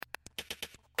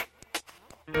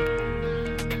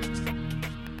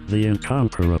The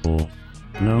Incomparable.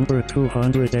 Number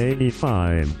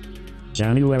 285.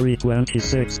 January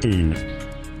 2016.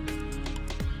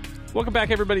 Welcome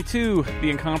back, everybody, to The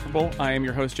Incomparable. I am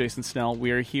your host, Jason Snell.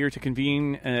 We are here to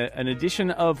convene an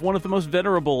edition of one of the most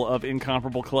venerable of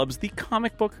Incomparable clubs, the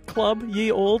Comic Book Club,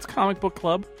 ye old Comic Book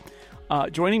Club.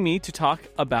 Joining me to talk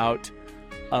about,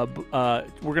 we're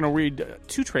going to read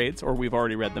two trades, or we've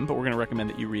already read them, but we're going to recommend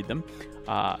that you read them.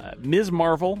 Ms.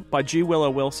 Marvel by G. Willow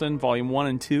Wilson, Volume 1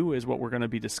 and 2 is what we're going to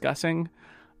be discussing.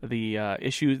 The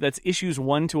that's issues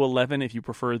 1 to 11 if you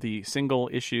prefer the single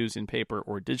issues in paper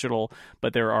or digital,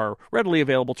 but there are readily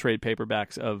available trade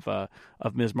paperbacks of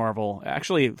Ms. Marvel,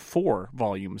 actually 4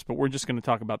 volumes, but we're just going to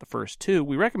talk about the first 2.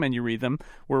 We recommend you read them.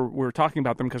 We're talking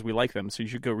about them because we like them, so you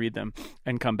should go read them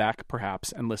and come back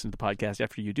perhaps and listen to the podcast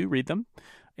after you do read them.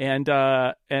 And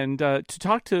to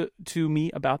talk to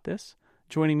me about this,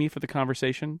 joining me for the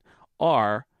conversation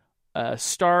are a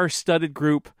star-studded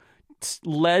group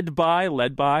led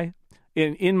by,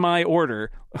 in my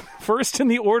order, first in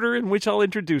the order in which I'll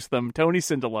introduce them, Tony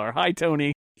Sindelar. Hi,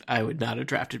 Tony. I would not have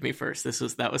drafted me first.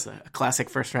 That was a classic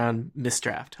first round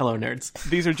misdraft. Hello, nerds.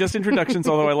 These are just introductions,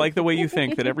 although I like the way you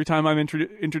think that every time I'm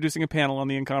introducing a panel on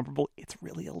The Incomparable, it's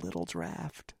really a little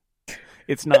draft.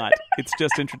 It's not. It's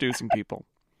just introducing people.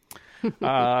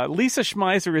 Lisa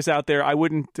Schmeiser is out there. I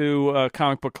wouldn't do a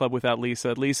comic book club without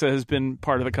Lisa. Lisa has been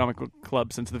part of the comic book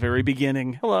club since the very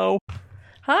beginning. Hello.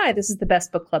 Hi, this is the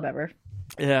best book club ever.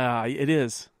 Yeah, it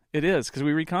is. It is, because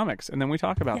we read comics and then we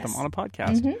talk about them on a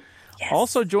podcast. Mm-hmm. Yes.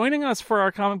 Also joining us for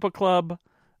our comic book club,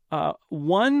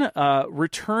 one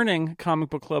returning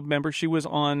comic book club member. She was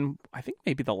on, I think,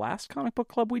 maybe the last comic book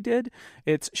club we did.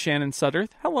 It's Shannon Sudderth.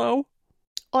 Hello.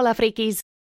 Hola, frikis.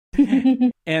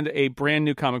 And a brand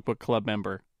new comic book club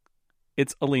member.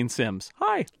 It's Aline Sims.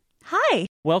 Hi. Hi.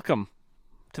 Welcome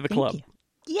to the club.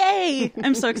 You. Yay.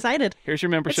 I'm so excited. Here's your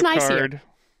membership nice card. here.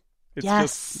 It's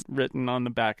Yes. just written on the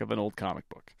back of an old comic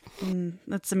book.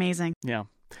 That's amazing. Yeah.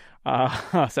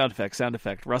 Sound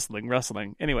effect,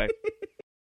 rustling. Anyway,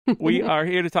 we are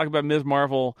here to talk about Ms.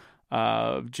 Marvel,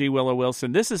 G. Willow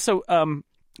Wilson. This is so,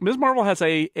 Ms. Marvel has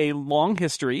a long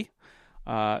history,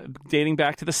 dating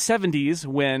back to the 70s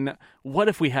when, what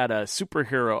if we had a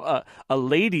superhero, a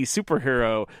lady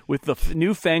superhero with the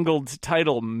newfangled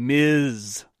title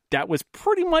Ms. That was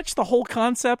pretty much the whole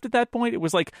concept at that point. It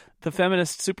was like the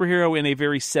feminist superhero in a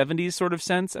very 70s sort of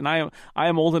sense, and I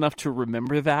am old enough to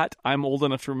remember that. I'm old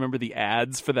enough to remember the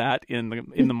ads for that in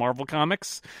the Marvel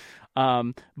comics.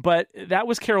 But that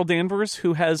was Carol Danvers,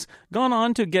 who has gone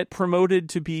on to get promoted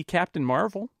to be Captain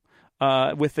Marvel.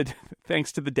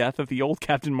 Thanks to the death of the old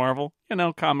Captain Marvel,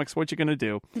 comics, what you gonna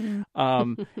do?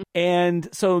 And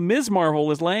so Ms. Marvel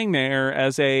is laying there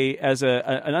as an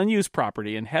unused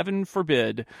property, and heaven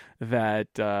forbid that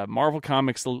Marvel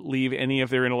Comics leave any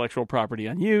of their intellectual property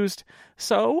unused.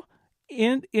 So,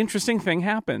 interesting thing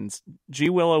happens. G.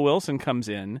 Willow Wilson comes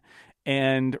in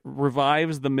and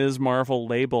revives the Ms. Marvel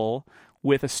label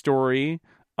with a story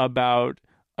about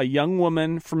a young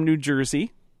woman from New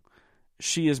Jersey.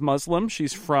 She is Muslim.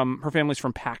 Her family's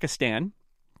from Pakistan.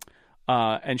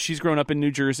 And she's grown up in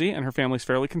New Jersey, and her family's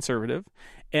fairly conservative.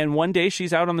 And one day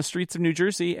she's out on the streets of New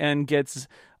Jersey and gets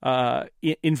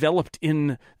enveloped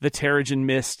in the Terrigen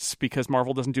mists because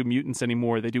Marvel doesn't do mutants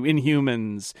anymore. They do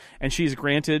Inhumans. And she's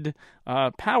granted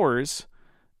powers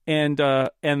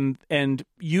and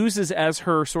uses as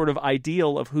her sort of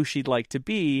ideal of who she'd like to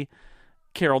be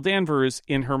Carol Danvers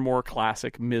in her more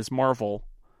classic Ms. Marvel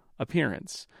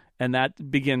appearance. And that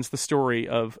begins the story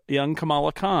of young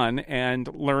Kamala Khan and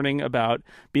learning about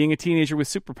being a teenager with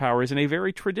superpowers in a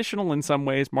very traditional, in some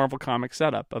ways, Marvel comic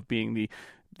setup of being the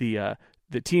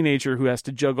teenager who has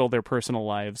to juggle their personal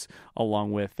lives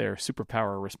along with their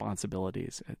superpower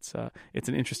responsibilities. It's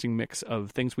an interesting mix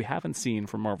of things we haven't seen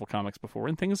from Marvel Comics before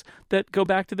and things that go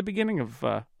back to the beginning of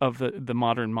the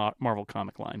modern Marvel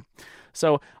comic line.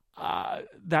 So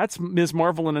that's Ms.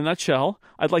 Marvel in a nutshell.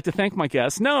 I'd like to thank my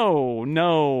guests. No.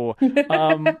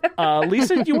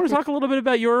 Lisa, do you want to talk a little bit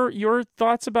about your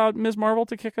thoughts about Ms. Marvel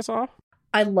to kick us off?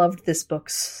 I loved this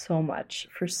book so much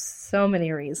for so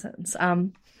many reasons.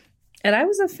 And I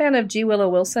was a fan of G. Willow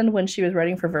Wilson when she was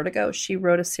writing for Vertigo. She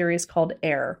wrote a series called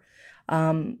Air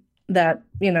that,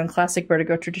 in classic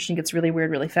Vertigo tradition gets really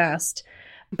weird really fast.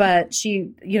 But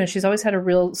she's always had a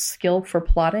real skill for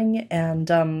plotting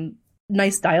and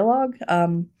nice dialogue.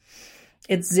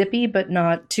 It's zippy, but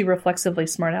not too reflexively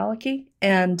smart alecky.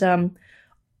 And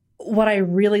what I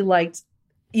really liked,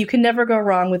 you can never go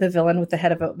wrong with a villain with the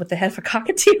head of a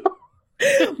cockatiel.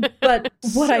 But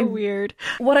weird.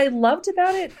 What I loved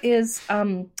about it is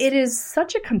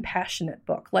such a compassionate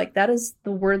book. Like, that is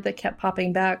the word that kept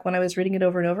popping back when I was reading it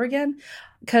over and over again,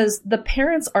 because the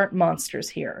parents aren't monsters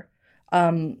here.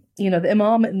 The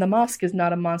imam in the mosque is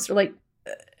not a monster. Like,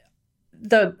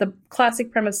 the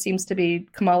classic premise seems to be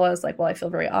Kamala is like, well, I feel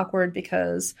very awkward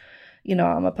because,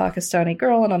 I'm a Pakistani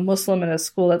girl and I'm Muslim in a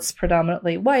school that's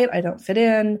predominantly white. I don't fit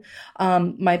in.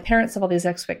 My parents have all these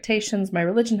expectations. My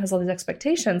religion has all these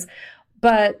expectations.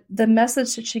 But the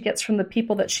message that she gets from the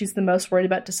people that she's the most worried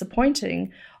about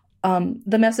disappointing,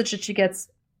 the message that she gets,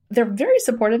 they're very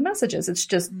supportive messages. It's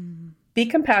just be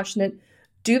compassionate,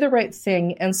 do the right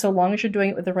thing. And so long as you're doing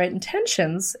it with the right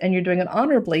intentions and you're doing it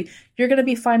honorably, you're going to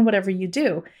be fine whatever you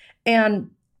do.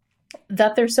 And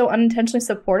that they're so unintentionally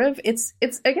supportive, it's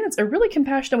a really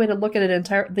compassionate way to look at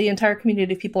the entire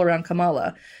community of people around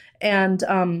Kamala. And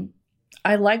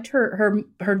I liked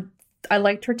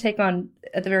her take on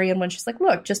at the very end when she's like,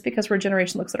 look, just because we're a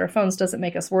generation that looks at our phones doesn't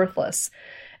make us worthless.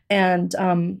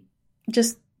 And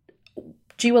just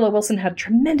G. Willow Wilson had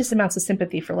tremendous amounts of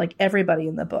sympathy for like everybody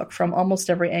in the book from almost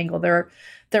every angle. There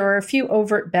are a few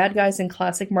overt bad guys in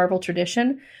classic Marvel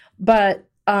tradition, but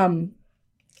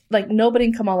like, nobody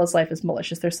in Kamala's life is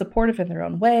malicious. They're supportive in their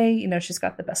own way. She's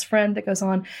got the best friend that goes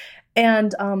on.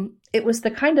 And it was the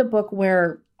kind of book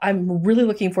where I'm really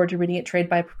looking forward to reading it trade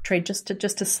by trade, just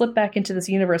to slip back into this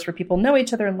universe where people know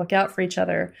each other and look out for each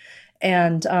other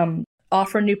and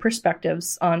offer new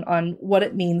perspectives on what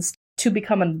it means to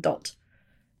become an adult.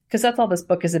 Because that's all this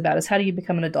book is about, is how do you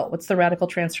become an adult? What's the radical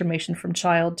transformation from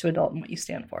child to adult and what you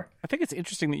stand for? I think it's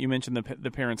interesting that you mentioned the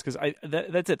parents, because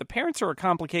that's it. The parents are a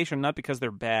complication, not because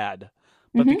they're bad,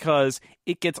 but because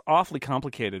it gets awfully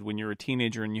complicated when you're a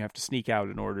teenager and you have to sneak out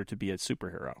in order to be a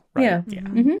superhero. Right? Yeah.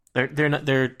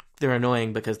 Mm-hmm. They're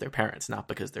annoying because they're parents, not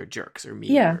because they're jerks or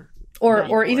mean. Yeah.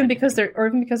 Or even because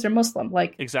they're Muslim.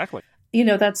 Like, exactly.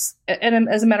 That's, and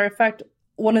as a matter of fact,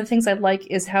 one of the things I like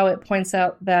is how it points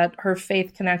out that her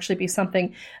faith can actually be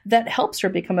something that helps her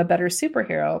become a better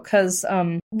superhero. Because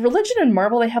religion and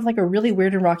Marvel, they have like a really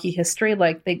weird and rocky history.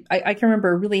 Like I can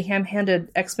remember a really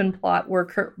ham-handed X-Men plot where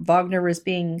Kurt Wagner was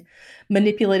being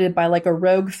manipulated by like a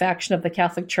rogue faction of the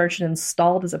Catholic Church and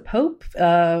installed as a pope.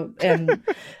 And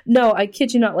no, I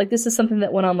kid you not. Like, this is something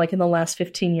that went on like in the last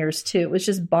 15 years too. It was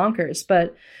just bonkers.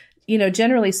 But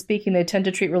generally speaking, they tend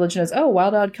to treat religion as,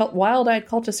 wild-eyed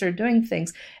cultists are doing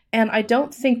things. And I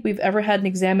don't think we've ever had an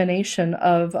examination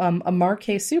of a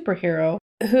marquee superhero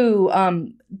who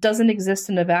doesn't exist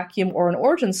in a vacuum or an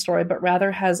origin story, but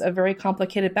rather has a very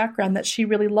complicated background that she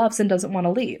really loves and doesn't want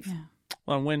to leave. Yeah.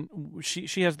 Well, when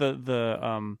she has the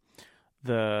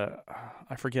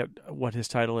I forget what his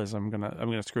title is. I'm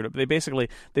gonna screw it up. They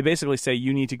basically say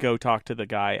you need to go talk to the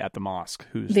guy at the mosque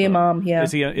who's the imam. Yeah,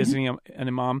 is he an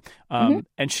imam?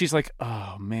 And she's like,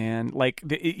 oh man, like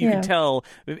you can tell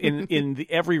in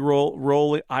every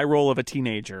eye roll of a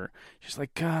teenager. She's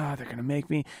like, God, they're gonna make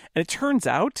me. And it turns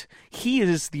out he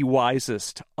is the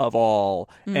wisest of all,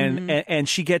 and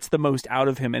she gets the most out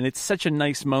of him. And it's such a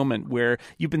nice moment where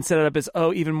you've been set up as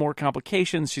even more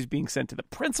complications. She's being sent to the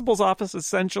principal's office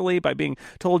essentially by being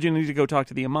told you need to go talk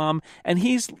to the imam, and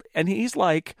he's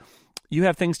like, you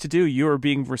have things to do, you are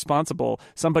being responsible,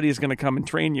 somebody is going to come and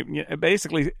train you.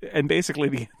 Basically the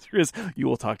answer is you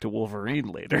will talk to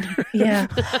Wolverine later. Yeah.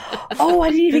 Oh,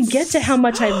 I didn't even get to how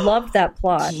much I loved that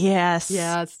plot. Yes.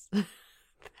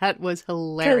 That was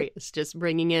hilarious, just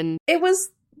bringing in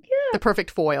the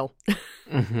perfect foil.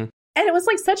 Mm-hmm. And it was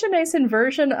like such a nice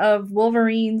inversion of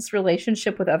Wolverine's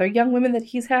relationship with other young women that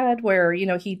he's had, where,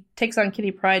 he takes on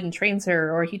Kitty Pryde and trains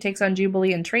her, or he takes on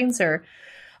Jubilee and trains her.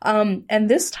 And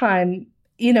this time,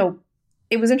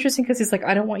 it was interesting because he's like,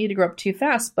 I don't want you to grow up too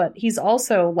fast, but he's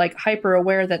also like hyper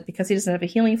aware that because he doesn't have a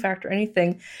healing factor or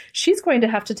anything, she's going to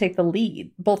have to take the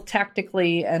lead, both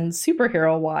tactically and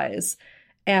superhero wise.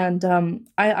 And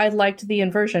I liked the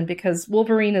inversion because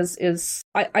Wolverine is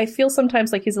I feel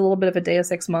sometimes like he's a little bit of a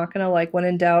deus ex machina, like when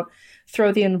in doubt,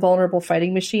 throw the invulnerable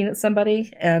fighting machine at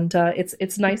somebody. And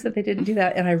it's nice that they didn't do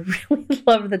that. And I really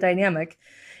love the dynamic.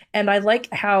 And I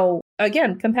like how,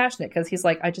 again, compassionate, because he's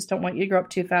like, I just don't want you to grow up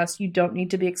too fast. You don't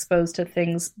need to be exposed to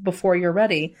things before you're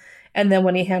ready. And then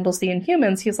when he handles the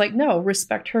Inhumans, he's like, no,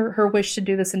 respect her wish to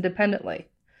do this independently.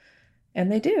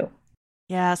 And they do.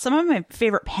 Yeah, some of my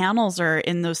favorite panels are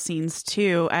in those scenes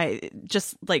too. I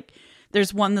just like,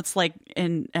 there's one that's like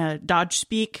in Dodge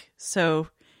speak, so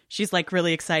she's like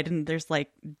really excited, and there's like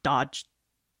Dodge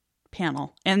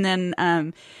panel, and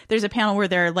then there's a panel where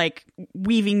they're like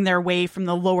weaving their way from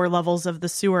the lower levels of the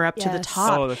sewer up to the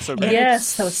top. Oh, that's so great.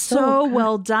 Yes, that was so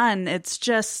well done. It's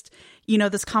just,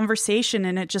 this conversation,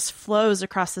 and it just flows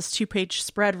across this 2-page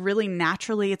spread really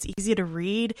naturally. It's easy to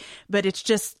read, but it's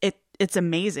just, it's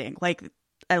amazing. Like,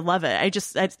 I love it.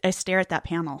 I stare at that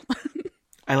panel.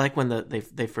 I like when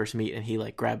they first meet and he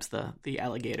like grabs the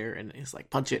alligator and he's like,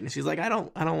 punch it. And she's like, I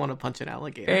don't want to punch an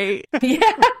alligator. Right.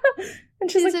 Yeah. And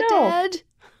she's Is like, it no. dead?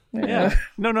 Yeah.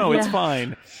 No, it's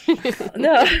fine.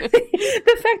 No.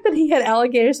 The fact that he had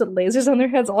alligators with lasers on their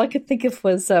heads, all I could think of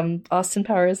was Austin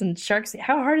Powers and sharks.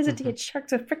 How hard is it to get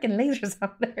sharks with freaking lasers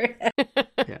on their head?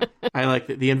 Yeah. I like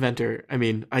the inventor. I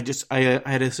mean, I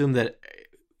had assumed that,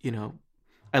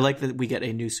 I like that we get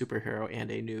a new superhero and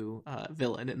a new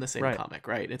villain in the same comic,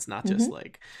 right? It's not just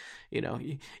like, you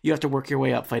have to work your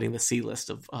way up fighting the C list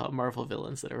of Marvel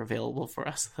villains that are available for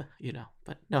us,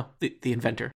 But no, the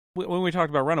inventor. When we talked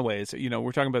about Runaways,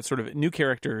 we're talking about sort of new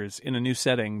characters in a new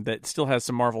setting that still has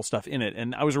some Marvel stuff in it.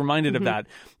 And I was reminded of that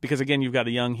because, again, you've got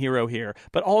a young hero here,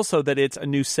 but also that it's a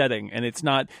new setting. And it's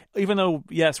not, even though,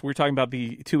 yes, we're talking about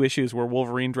the 2 issues where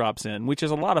Wolverine drops in, which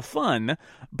is a lot of fun,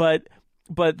 but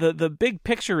the big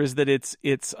picture is that it's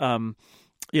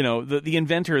the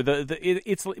inventor,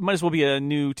 it might as well be a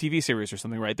new TV series or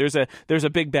something, right? There's a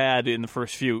big bad in the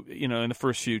first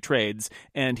few trades,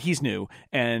 and he's new,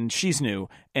 and she's new,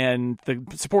 and the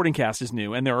supporting cast is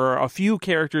new, and there are a few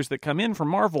characters that come in from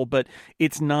Marvel, but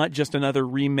it's not just another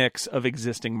remix of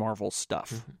existing Marvel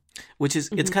stuff. Which is,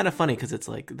 it's kind of funny because it's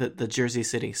like the Jersey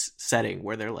City setting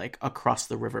where they're like across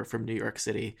the river from New York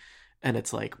City, and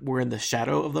it's like we're in the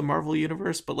shadow of the Marvel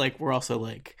universe, but like we're also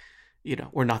like,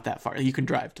 we're not that far. You can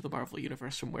drive to the Marvel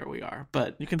universe from where we are,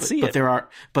 but you can see it. There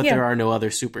are no other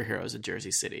superheroes in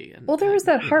Jersey City. And, there was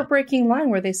that heartbreaking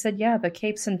line where they said, "Yeah, the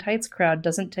capes and tights crowd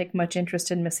doesn't take much interest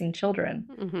in missing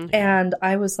children," and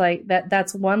I was like,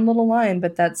 "That's one little line,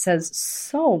 but that says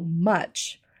so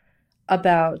much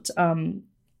about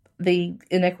the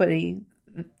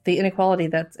inequality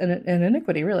that's an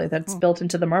iniquity really that's built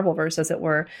into the Marvelverse, as it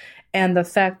were, and the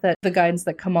fact that the guidance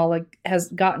that Kamala has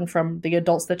gotten from the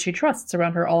adults that she trusts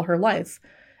around her all her life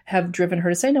have driven her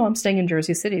to say, no, I'm staying in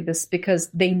Jersey City this because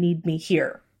they need me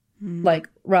here. Like,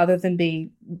 rather than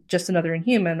be just another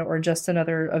Inhuman or just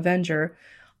another Avenger,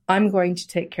 I'm going to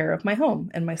take care of my home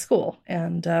and my school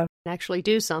and actually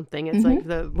do something. It's like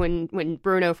when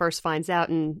Bruno first finds out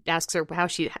and asks her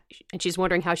and she's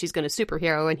wondering how she's going to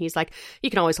superhero, and he's like, you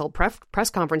can always hold press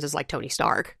conferences like Tony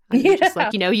Stark. Just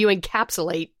like, you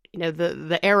encapsulate,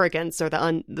 the arrogance or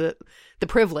the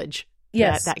privilege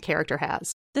that character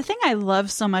has. The thing I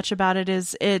love so much about it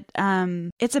is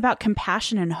it's about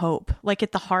compassion and hope. Like,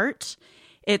 at the heart,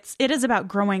 it is about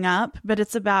growing up, but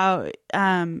it's about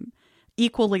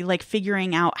equally like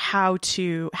figuring out how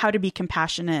to be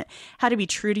compassionate, how to be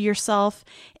true to yourself,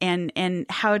 and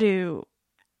how to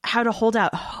hold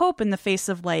out hope in the face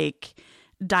of like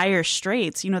dire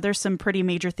straits. There's some pretty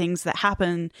major things that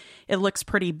happen. It looks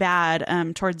pretty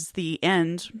bad towards the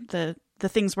end, the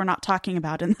things we're not talking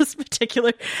about in this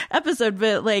particular episode,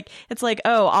 but like, it's like,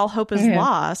 oh, all hope is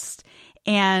lost.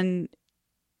 And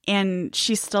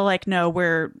she's still like, no,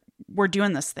 we're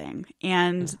doing this thing.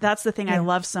 And that's the thing I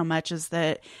love so much, is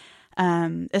that,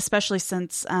 especially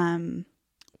since,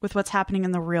 with what's happening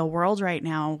in the real world right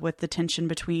now, with the tension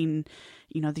between,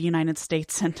 the United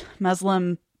States and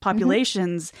Muslim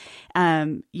populations,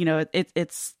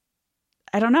 it's,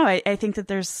 I don't know. I think that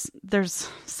there's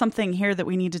something here that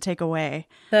we need to take away.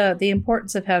 The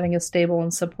importance of having a stable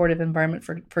and supportive environment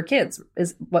for kids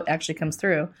is what actually comes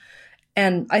through.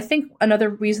 And I think another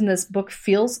reason this book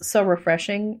feels so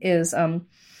refreshing is I'm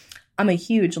a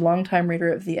huge longtime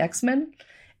reader of the X-Men,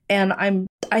 and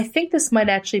I think this might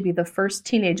actually be the first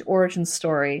teenage origin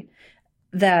story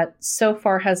that so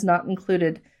far has not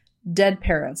included dead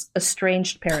parents,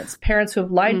 estranged parents, parents who have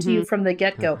lied to you from the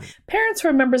get-go, parents who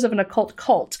are members of an occult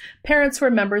cult, parents who are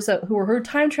members who are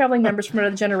time-traveling members from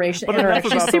another generation and are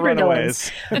actually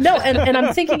supervillains. No, and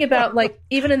I'm thinking about, like,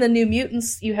 even in the New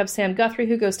Mutants, you have Sam Guthrie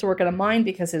who goes to work at a mine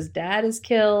because his dad is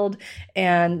killed,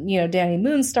 and, Danny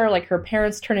Moonstar, like, her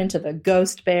parents turn into the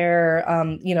Ghost Bear.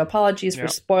 Apologies for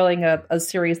spoiling a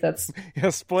series that's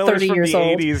 30 years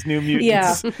old. 80s New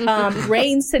Mutants. Yeah.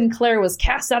 Rain Sinclair was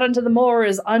cast out into the moor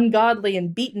as ungodly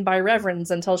and beaten by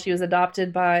reverends until she was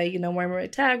adopted by, Moira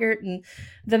McTaggart. And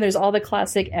then there's all the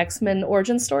classic X-Men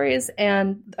origin stories.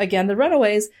 And again, the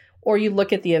Runaways, or you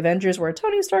look at the Avengers where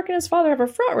Tony Stark and his father have a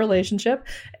fraught relationship.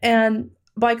 And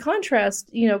by contrast,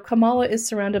 Kamala is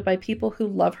surrounded by people who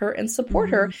love her and support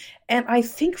her. And I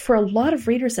think for a lot of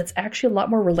readers, that's actually a lot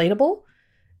more relatable.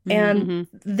 And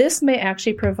this may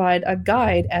actually provide a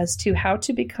guide as to how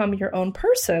to become your own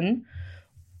person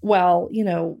while,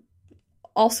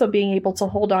 also being able to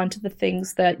hold on to the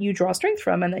things that you draw strength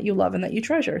from and that you love and that you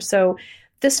treasure. So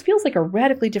this feels like a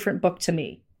radically different book to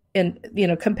me, in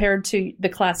compared to the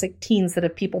classic teens that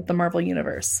have peopled the Marvel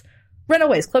universe.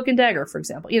 Runaways, Cloak and Dagger, for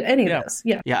example. Any of those.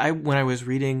 Yeah. Yeah, when I was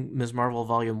reading Ms. Marvel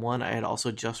Volume 1, I had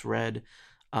also just read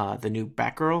the new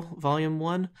Batgirl Volume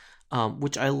 1,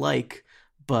 which I like,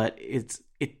 but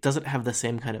it doesn't have the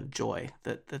same kind of joy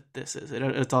that this is.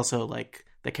 It's also like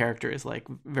the character is like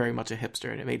very much a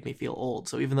hipster, and it made me feel old.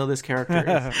 So even though this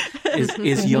character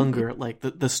is younger, like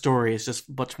the story is just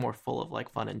much more full of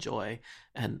like fun and joy,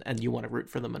 and you want to root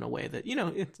for them in a way that,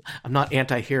 I'm not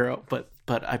anti-hero, but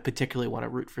I particularly want to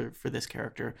root for this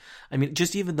character. I mean,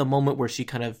 just even the moment where she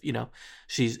kind of,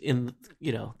 she's in,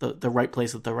 the right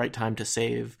place at the right time to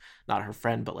save not her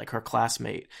friend, but like her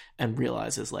classmate, and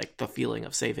realizes like the feeling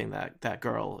of saving that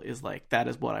girl is like, that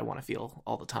is what I want to feel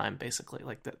all the time, basically.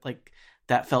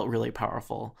 That felt really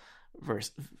powerful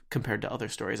compared to other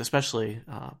stories, especially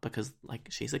because like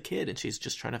she's a kid and she's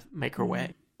just trying to make her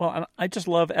way. Well, I just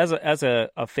love, as a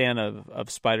fan of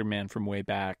Spider-Man from way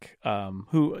back,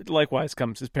 who likewise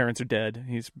his parents are dead.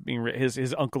 His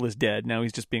uncle is dead. Now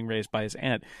he's just being raised by his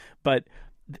aunt. But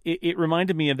it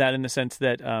reminded me of that in the sense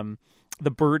that the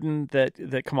burden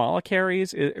that Kamala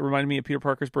carries, it reminded me of Peter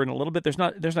Parker's burden a little bit. There's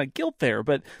not guilt there,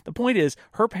 but the point is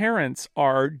her parents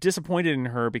are disappointed in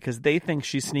her because they think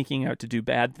she's sneaking out to do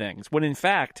bad things, when in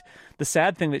fact the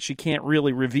sad thing that she can't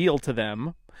really reveal to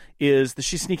them is that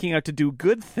she's sneaking out to do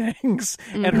good things.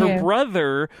 And her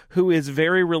brother, who is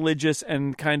very religious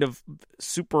and kind of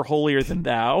super holier than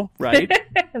thou, right?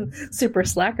 Super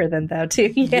slacker than thou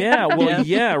too.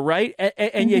 Yeah, right.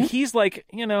 And yet he's like,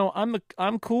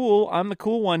 I'm cool. I'm the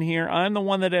cool one here. I'm the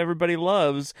one that everybody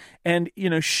loves. And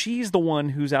she's the one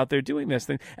who's out there doing this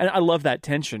thing. And I love that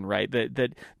tension, right?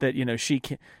 That she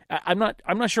can. I'm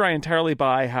not sure I entirely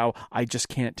buy how I just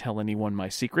can't tell anyone my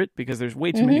secret, because there's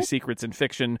way too many secrets in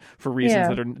fiction for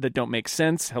reasons that don't make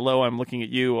sense. Hello, I'm looking at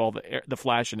you, all the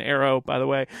Flash and Arrow, by the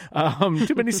way.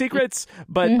 Too many secrets,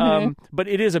 but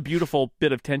it is a beautiful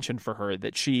bit of tension for her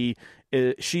that she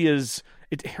is.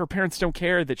 Her parents don't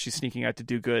care that she's sneaking out to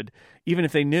do good, even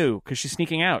if they knew, because she's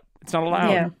sneaking out. It's not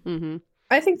allowed. Yeah. Mm-hmm.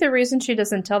 I think the reason she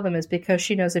doesn't tell them is because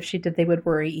she knows if she did, they would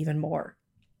worry even more.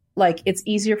 Like, it's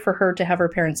easier for her to have her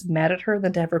parents mad at her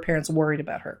than to have her parents worried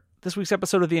about her. This week's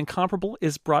episode of The Incomparable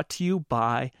is brought to you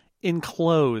by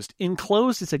Enclosed.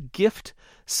 Enclosed is a gift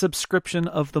subscription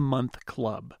of the month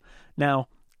club. Now,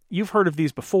 you've heard of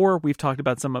these before. We've talked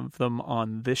about some of them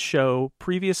on this show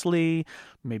previously.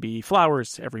 Maybe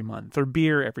flowers every month or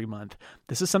beer every month.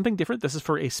 This is something different. This is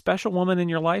for a special woman in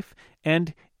your life,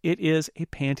 and it is a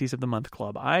Panties of the Month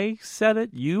club. I said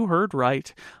it. You heard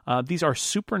right. These are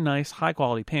super nice,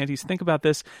 high-quality panties. Think about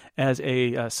this as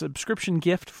a subscription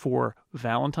gift for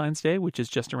Valentine's Day, which is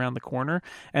just around the corner.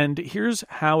 And here's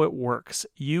how it works.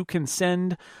 You can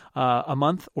send a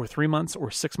month or 3 months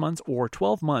or 6 months or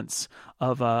 12 months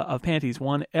of panties,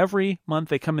 one every month.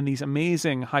 They come in these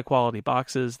amazing high-quality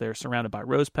boxes. They're surrounded by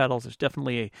rose petals. There's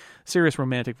definitely a serious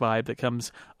romantic vibe that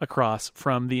comes across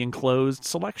from the Enclosed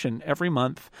selection every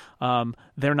month.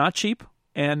 They're not cheap,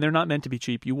 and they're not meant to be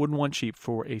cheap. You wouldn't want cheap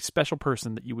for a special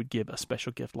person that you would give a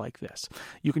special gift like this.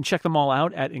 You can check them all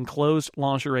out at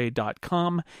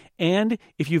enclosedlingerie.com. And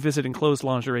if you visit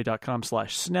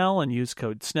enclosedlingerie.com/Snell and use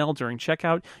code Snell during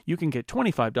checkout, you can get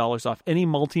 $25 off any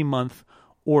multi-month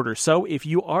order. So if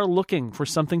you are looking for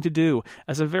something to do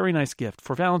as a very nice gift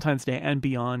for Valentine's Day and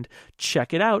beyond,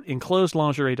 check it out,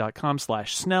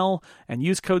 enclosedlingerie.com/Snell, and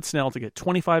use code Snell to get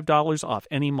 $25 off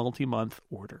any multi-month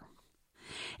order.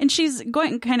 And she's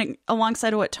going kind of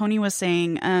alongside of what Tony was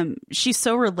saying. She's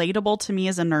so relatable to me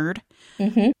as a nerd.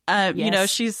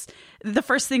 Yes. She's the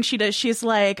first thing she does. She's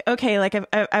like, okay, like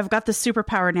I've got this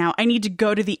superpower now. I need to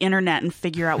go to the internet and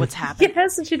figure out what's happening.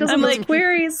 Yes, and she does all those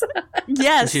queries.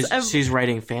 Yes, she's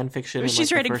writing fan fiction.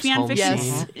 She's writing fan fiction.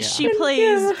 Yes. Yeah. She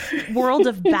plays World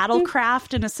of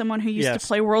Battlecraft, and as someone who used to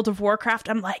play World of Warcraft,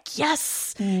 I'm like,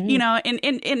 yes,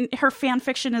 and her fan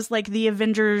fiction is like the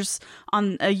Avengers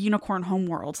on a unicorn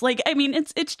homeworld. Like, I mean,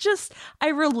 it's just, I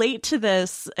relate to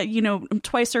this. I'm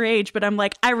twice her age, but I'm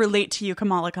like, I relate to you,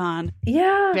 Kamala Khan.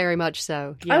 Yeah, very much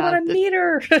so. Yeah, I want to meet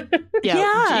her. G.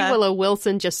 Willow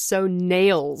Wilson just so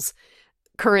nails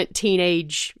current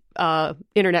teenage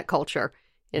internet culture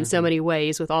in so many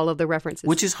ways with all of the references,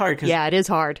 which is hard. Yeah, it is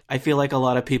hard. I feel like a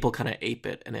lot of people kind of ape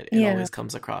it, and it always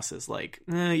comes across as like,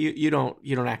 you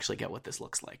don't actually get what this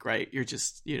looks like, right? You're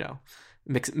just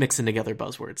mixing together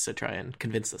buzzwords to try and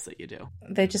convince us that you do.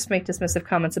 They just make dismissive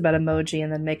comments about emoji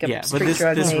and then make up street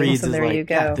drug names, and there you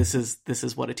go. This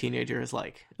is what a teenager is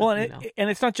like. Well, and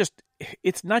it's not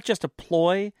just a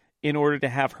ploy. in order to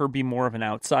have her be more of an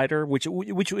outsider, which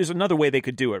is another way they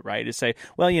could do it, right? Is say,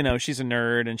 well, she's a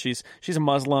nerd and she's a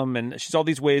Muslim and she's all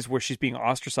these ways where she's being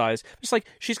ostracized. It's like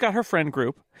she's got her friend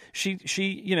group. She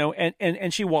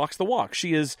and she walks the walk.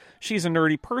 She's a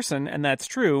nerdy person, and that's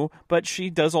true, but she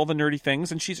does all the nerdy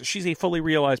things, and she's a fully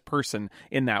realized person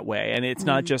in that way. And it's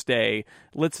not just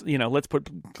let's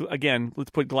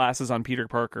put glasses on Peter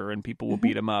Parker and people will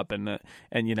beat him up and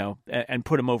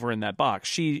put him over in that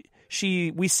box.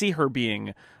 We see her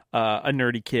being a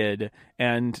nerdy kid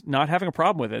and not having a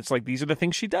problem with it. It's like, these are the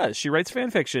things she does. She writes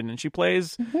fan fiction and she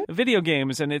plays video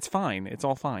games, and it's fine. It's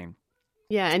all fine.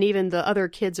 Yeah, and even the other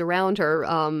kids around her,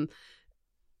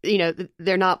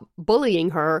 they're not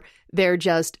bullying her. They're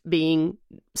just being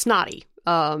snotty.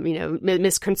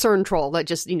 Miss Concern Troll that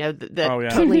just,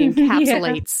 totally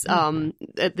encapsulates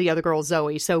the other girl,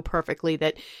 Zoe, so perfectly,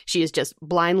 that she is just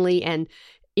blindly and,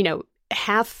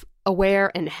 half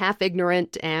aware and half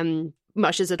ignorant and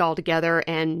mushes it all together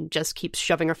and just keeps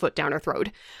shoving her foot down her throat.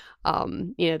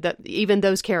 That even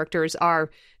those characters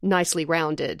are nicely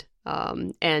rounded.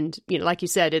 And, like you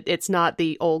said, it's not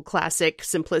the old classic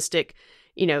simplistic,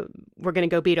 we're going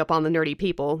to go beat up on the nerdy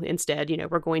people. Instead,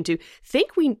 we're going to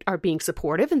think we are being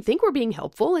supportive and think we're being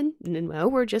helpful. And no,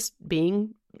 we're just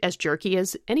being as jerky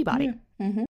as anybody. Yeah.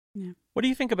 Mm-hmm. Yeah. What do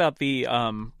you think about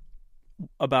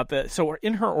so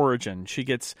in her origin, she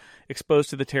gets exposed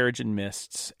to the Terrigen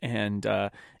mists,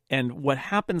 and what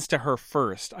happens to her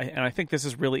first, and I think this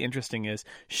is really interesting, is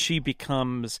she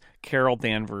becomes Carol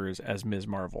Danvers as Ms.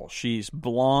 Marvel. She's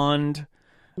blonde,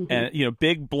 and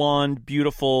big blonde,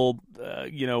 beautiful,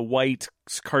 white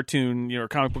cartoon,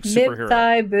 comic book superhero.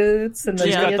 Mid-thigh boots and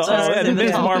she's got the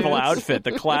Ms. Marvel boots. outfit,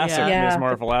 the classic Ms.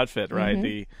 Marvel outfit,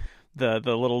 right? The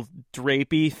little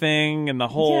drapey thing and the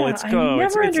whole. I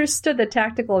never understood the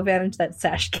tactical advantage that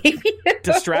sash gave you.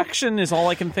 Distraction is all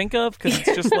I can think of, because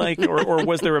it's just like, or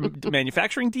was there a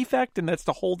manufacturing defect and that's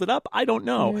to hold it up? I don't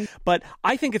know, but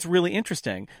I think it's really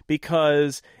interesting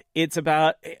because it's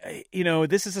about,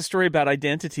 this is a story about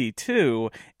identity too,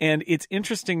 and it's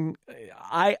interesting.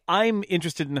 I'm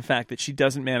interested in the fact that she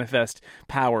doesn't manifest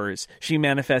powers; she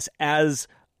manifests as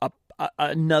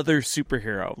another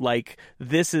superhero. Like,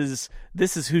 this is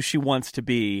who she wants to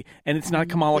be, and it's not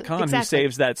Kamala Khan who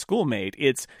saves that schoolmate.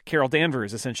 It's Carol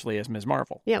Danvers essentially as Ms.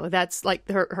 Marvel. Yeah, well, that's like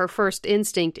her first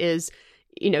instinct is,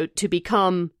 to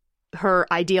become her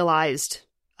idealized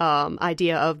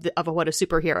idea of what a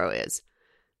superhero is.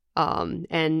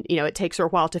 And it takes her a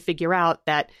while to figure out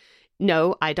that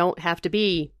no, I don't have to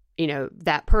be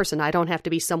that person. I don't have to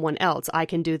be someone else. I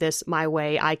can do this my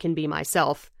way. I can be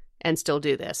myself and still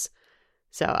do this.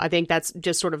 So I think that's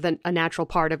just sort of a natural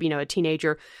part of, a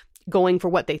teenager going for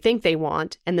what they think they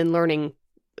want and then learning,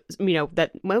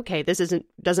 that, okay, this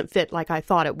doesn't fit like I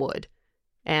thought it would.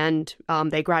 And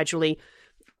they gradually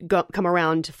come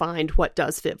around to find what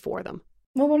does fit for them.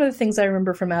 Well, one of the things I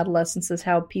remember from adolescence is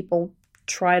how people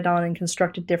tried on and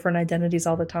constructed different identities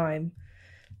all the time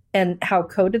and how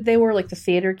coded they were. Like the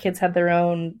theater kids had their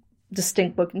own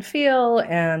distinct look and feel,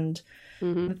 and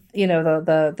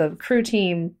the crew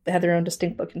team had their own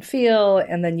distinct look and feel,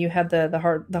 and then you had the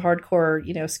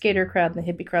hardcore skater crowd and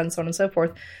the hippie crowd and so on and so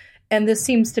forth. And this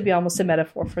seems to be almost a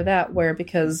metaphor for that, where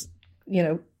because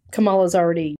Kamala's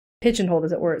already pigeonholed,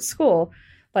 as it were, at school,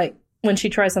 like when she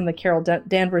tries on the Carol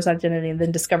Danvers identity and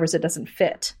then discovers it doesn't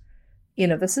fit,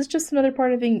 this is just another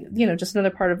part of being, just another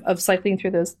part of cycling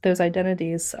through those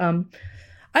identities.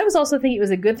 I was also thinking it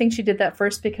was a good thing she did that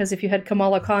first, because if you had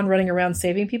Kamala Khan running around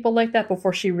saving people like that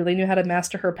before she really knew how to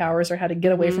master her powers or how to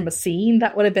get away from a scene,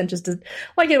 that would have been just it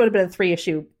would have been a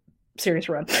 3-issue series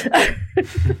run.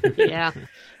 Yeah.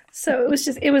 So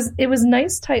it was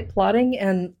nice tight plotting,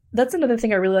 and that's another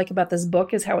thing I really like about this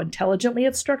book is how intelligently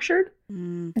it's structured.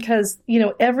 Because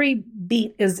every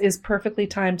beat is perfectly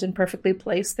timed and perfectly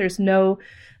placed. There's no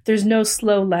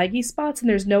slow laggy spots, and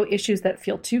there's no issues that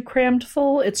feel too crammed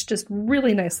full. It's just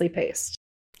really nicely paced.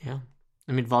 Yeah,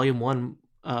 I mean, Volume 1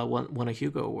 won a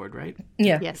Hugo Award, right?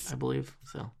 Yeah, yes, I believe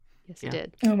so. Yes, it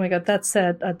did. Oh my god, that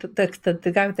said,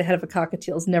 the guy with the head of a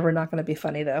cockatiel is never not going to be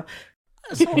funny though.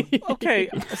 So, okay,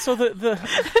 so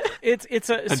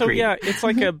it's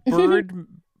like a bird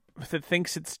that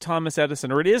thinks it's Thomas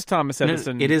Edison, or it is Thomas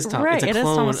Edison. No, it is Tom. Right, it's a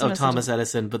clone of Thomas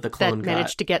Edison, but the clone that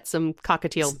managed to get some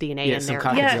cockatiel DNA in there.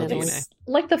 It's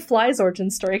like the Fly's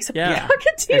origin story, except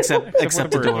cockatiel.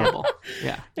 Except adorable.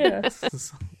 Yeah.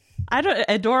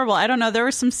 Adorable. I don't know. There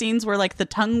were some scenes where like the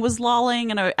tongue was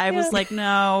lolling, and I was like,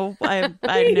 no,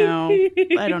 I know,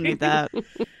 I don't need that.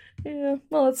 Yeah.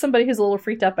 Well, it's somebody who's a little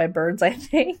freaked out by birds, I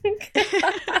think.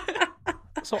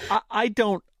 So I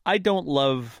don't I don't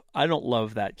love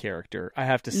that character. I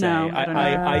have to say, No, I don't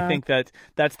I think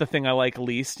that's the thing I like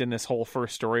least in this whole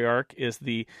first story arc is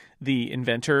the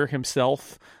inventor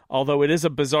himself. Although it is a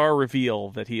bizarre reveal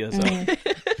that he is a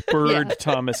bird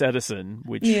Thomas Edison,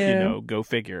 which go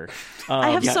figure.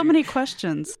 I have so many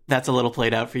questions. That's a little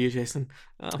played out for you, Jason.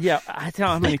 Yeah, I tell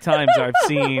how many times I've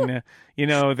seen.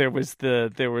 There was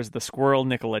the squirrel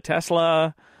Nikola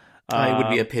Tesla. It would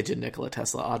be a pigeon, Nikola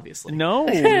Tesla, obviously. No,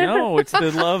 it's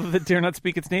the love that dare not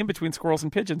speak its name between squirrels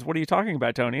and pigeons. What are you talking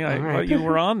about, Tony? I thought you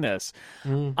were on this.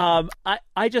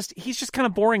 He's just kind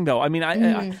of boring, though. I mean,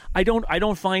 I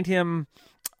don't find him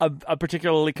a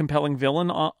particularly compelling villain,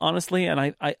 honestly. And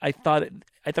I thought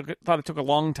it took a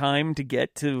long time to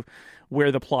get to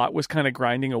where the plot was kind of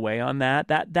grinding away on that.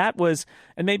 That was,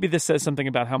 and maybe this says something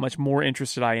about how much more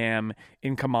interested I am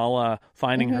in Kamala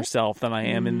finding herself than I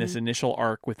am in this initial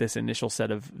arc with this initial set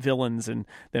of villains and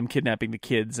them kidnapping the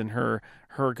kids and her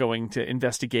going to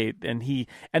investigate. And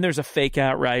there's a fake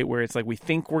out, right, where it's like we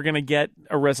think we're going to get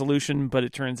a resolution, but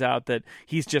it turns out that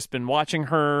he's just been watching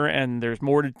her and there's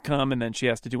more to come, and then she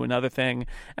has to do another thing.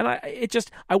 And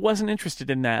I wasn't interested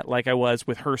in that like I was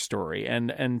with her story.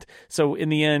 And so in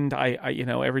the end, I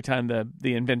every time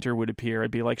the inventor would appear,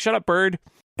 I'd be like, shut up, bird.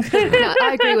 No,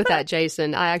 I agree with that,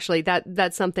 Jason. I actually,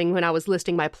 that's something when I was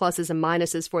listing my pluses and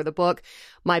minuses for the book,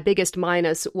 my biggest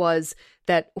minus was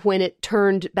that when it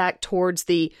turned back towards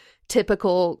the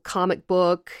typical comic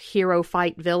book hero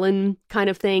fight villain kind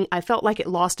of thing, I felt like it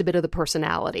lost a bit of the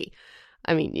personality.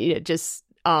 I mean,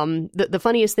 the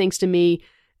funniest things to me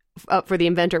for the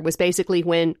inventor was basically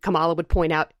when Kamala would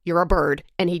point out, "You're a bird,"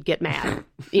 and he'd get mad.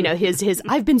 His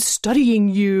 "I've been studying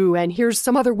you, and here's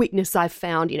some other weakness I've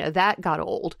found." That got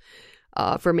old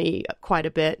for me quite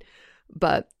a bit.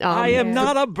 But I am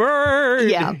not a bird.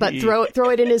 Yeah, but throw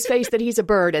it in his face that he's a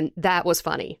bird, and that was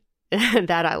funny.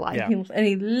 That I like. Yeah. And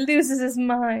he loses his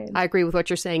mind. I agree with what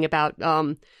you're saying about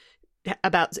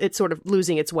it sort of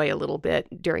losing its way a little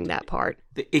bit during that part.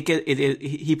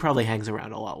 He probably hangs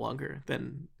around a lot longer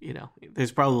than,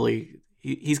 there's probably,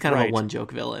 he's kind of a one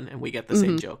joke villain, and we get the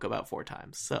same joke about 4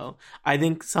 times. So I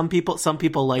think some people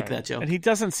like that joke. And he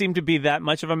doesn't seem to be that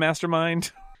much of a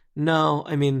mastermind. No,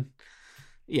 I mean,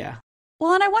 yeah.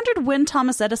 Well, and I wondered when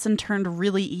Thomas Edison turned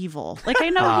really evil. Like, I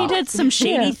know he did some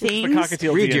shady things. The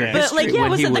cockatiel Read DNA. your But, like, history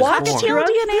was it the cockatiel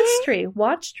DNA?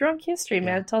 Watch Drunk History,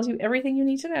 man. It tells you everything you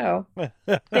need to know.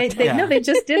 They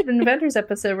just did an Inventors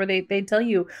episode where they tell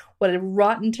you what a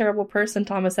rotten, terrible person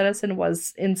Thomas Edison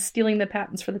was in stealing the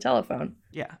patents for the telephone.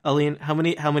 Yeah. Aline, how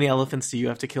many elephants do you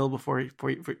have to kill before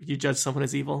you judge someone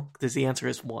as evil? Because the answer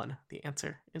is 1. The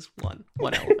answer is 1.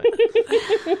 1 elephant.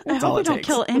 I hope we don't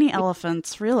kill any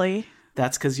elephants, really.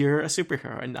 That's because you're a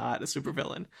superhero and not a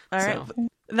supervillain. All right. So.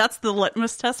 That's the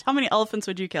litmus test. How many elephants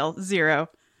would you kill? 0.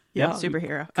 Yeah.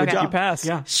 Superhero. Good okay. job. You pass.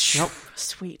 Yeah. Nope.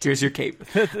 Sweet. Here's your cape.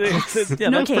 That's cape.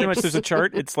 pretty much, there's a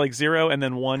chart. It's like 0 and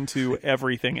then 1 to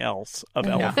everything else of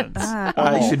elephants.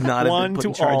 I should not have been put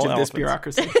in charge of this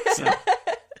bureaucracy. So.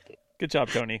 Good job,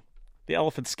 Tony. The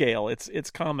elephant scale.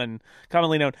 It's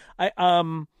commonly known.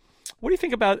 What do you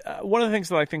think about one of the things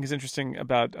that I think is interesting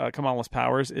about Kamala's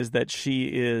powers is that she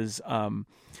is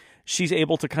she's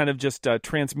able to kind of just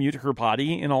transmute her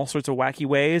body in all sorts of wacky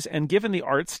ways. And given the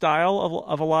art style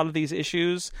of a lot of these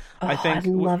issues, I think I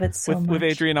love it so much. With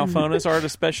Adrian Alphona's art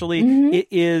especially,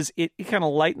 it kind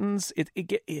of lightens.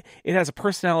 It has a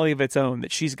personality of its own,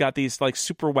 that she's got these like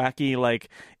super wacky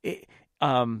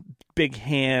big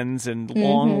hands and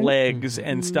long legs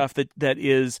and stuff that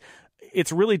is.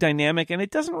 It's really dynamic, and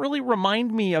it doesn't really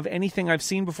remind me of anything I've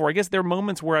seen before. I guess there are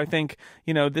moments where I think,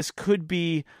 this could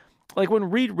be like when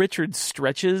Reed Richards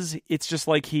stretches, it's just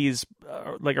like he's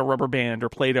like a rubber band or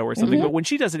Play-Doh or something. But when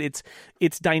she does it,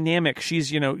 it's dynamic. She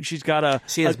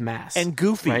has mass and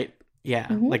goofy. Right? Yeah,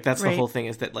 like that's the whole thing,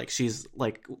 is that like she's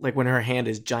like when her hand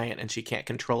is giant and she can't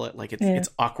control it, like it's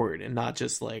awkward and not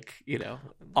just like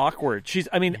awkward.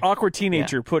 Awkward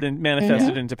teenager put in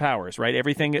manifested into powers, right?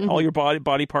 Everything, all your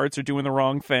body parts are doing the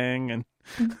wrong thing, and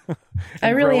I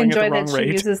really enjoy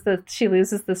that she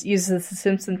uses the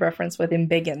Simpsons reference with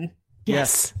embiggen.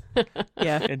 Yes.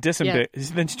 Yeah. And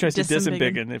then she tries to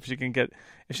disembiggen if she can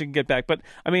get back. But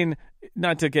I mean,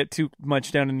 not to get too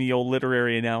much down in the old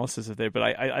literary analysis of it, but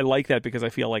I like that because I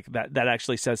feel like that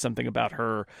actually says something about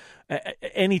her.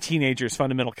 Any teenager's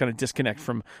fundamental kind of disconnect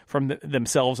from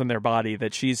themselves and their body.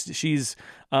 That she's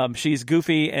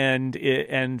goofy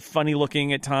and funny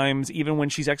looking at times, even when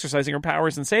she's exercising her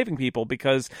powers and saving people,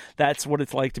 because that's what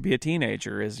it's like to be a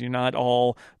teenager. Is you're not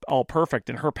all perfect,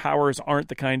 and her powers aren't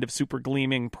the kind of super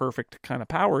gleaming perfect kind of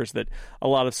powers that a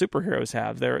lot of superheroes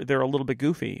have. They're a little bit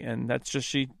goofy, and that's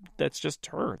just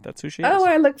her. That's who she is. Oh,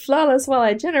 I look flawless while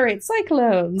I generate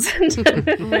cyclones.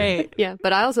 Right. Yeah,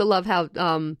 but I also love how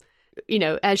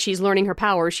as she's learning her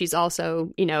powers, she's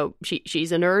also,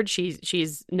 she's a nerd.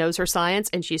 She's knows her science,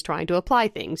 and she's trying to apply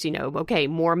things. Okay,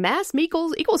 more mass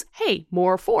equals hey,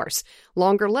 more force.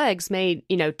 Longer legs may,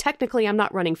 technically I'm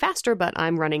not running faster, but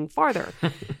I'm running farther.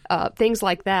 Things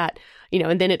like that.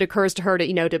 And then it occurs to her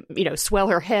to swell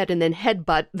her head and then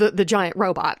headbutt the giant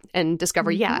robot and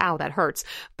discover, ow, that hurts,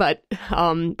 but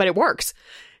it works.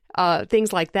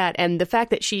 Things like that. And the fact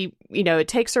that she, it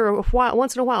takes her a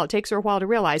while to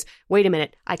realize, wait a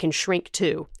minute, I can shrink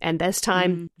too. And this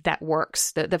time that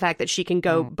works. The fact that she can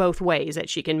go both ways, that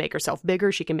she can make herself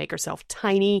bigger, she can make herself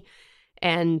tiny,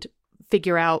 and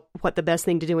figure out what the best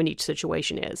thing to do in each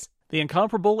situation is. The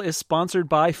Incomparable is sponsored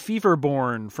by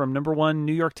Feverborn from #1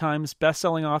 New York Times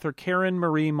bestselling author Karen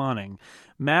Marie Moning.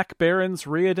 Mac, Behrens,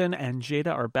 Riordan, and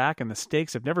Jada are back, and the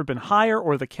stakes have never been higher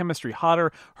or the chemistry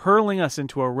hotter, hurling us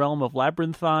into a realm of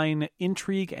labyrinthine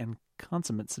intrigue and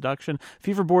consummate seduction.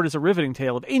 Feverborn is a riveting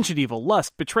tale of ancient evil,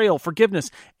 lust, betrayal,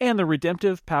 forgiveness, and the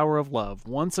redemptive power of love.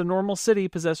 Once a normal city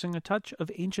possessing a touch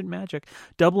of ancient magic,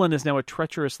 Dublin is now a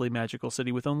treacherously magical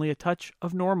city with only a touch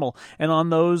of normal. And on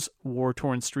those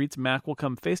war-torn streets, Mac will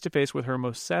come face-to-face with her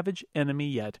most savage enemy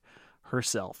yet,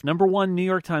 herself. #1 New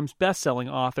York Times bestselling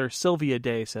author Sylvia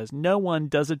Day says no one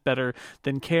does it better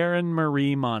than Karen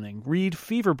Marie Moning. Read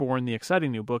Feverborn, the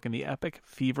exciting new book in the epic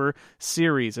Fever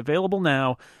series. Available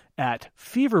now at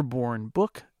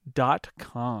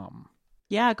feverbornbook.com.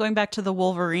 Yeah, going back to the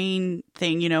Wolverine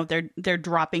thing, they're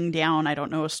dropping down, I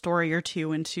don't know, a story or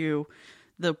two into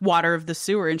the water of the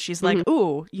sewer, and she's like,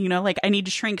 ooh, I need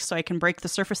to shrink so I can break the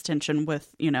surface tension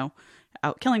with,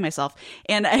 out killing myself.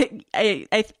 And I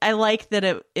like that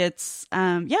it's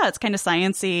it's kind of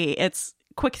sciencey. It's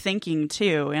quick thinking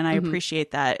too, and I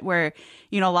appreciate that. Where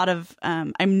a lot of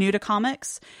I'm new to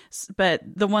comics, but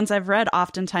the ones I've read,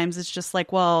 oftentimes it's just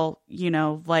like, well,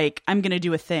 I'm gonna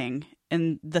do a thing,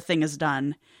 and the thing is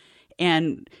done.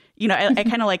 And I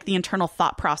kind of like the internal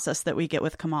thought process that we get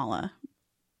with Kamala,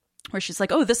 where she's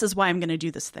like, oh, this is why I'm gonna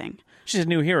do this thing. She's a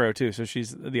new hero too, so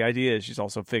the idea is she's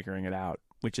also figuring it out,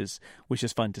 which is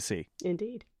fun to see.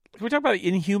 Indeed. Can we talk about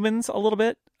Inhumans a little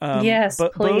bit? Yes,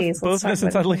 please. Both since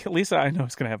Lisa, I know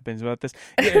is going to have opinions about this.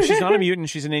 Yeah, she's not a mutant;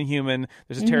 she's an Inhuman.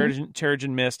 There's a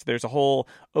Terrigen Mist. There's a whole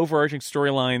overarching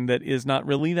storyline that is not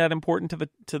really that important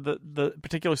to the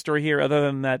particular story here, other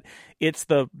than that it's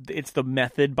the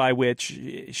method by which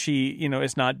she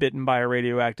is not bitten by a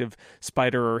radioactive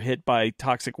spider or hit by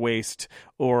toxic waste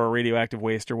or radioactive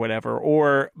waste or whatever,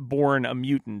 or born a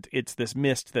mutant. It's this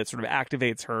mist that sort of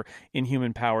activates her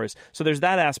Inhuman powers. So there's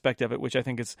that aspect of it, which I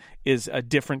think is a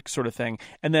different sort of thing.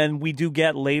 And then we do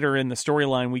get later in the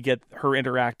storyline, we get her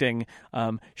interacting.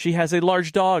 She has a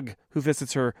large dog who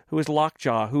visits her, who is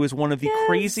Lockjaw, who is one of the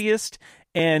craziest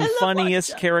and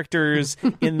funniest characters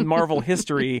in Marvel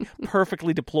history,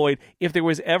 perfectly deployed. If there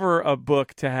was ever a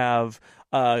book to have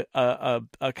a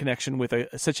connection with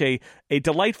such a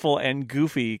delightful and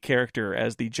goofy character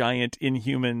as the giant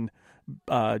Inhuman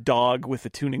dog with the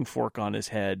tuning fork on his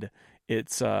head,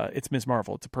 it's Ms.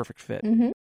 Marvel. It's a perfect fit.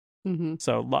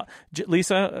 So,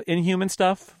 Lisa, Inhuman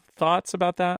stuff, thoughts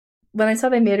about that? When I saw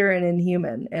they made her an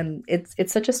Inhuman, and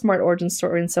it's such a smart origin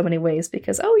story in so many ways,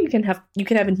 because you can have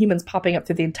Inhumans popping up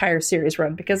through the entire series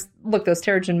run, because look, those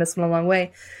Terrigen Mists went a long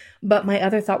way. But my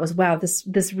other thought was, wow,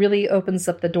 this really opens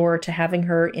up the door to having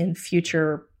her in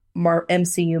future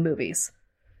MCU movies,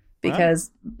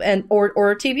 because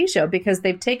or a TV show, because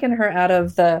they've taken her out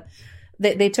of the.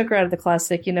 They took her out of the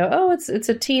classic, it's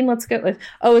a teen, let's go.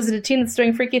 Oh, is it a teen that's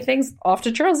doing freaky things? Off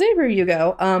to Charles Xavier you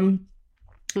go. I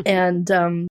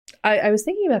was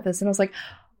thinking about this, and I was like,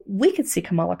 we could see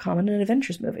Kamala Khan in an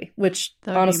Avengers movie, which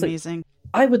that would honestly, be amazing.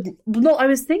 I would. No, I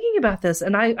was thinking about this,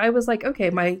 and I was like,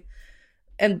 okay,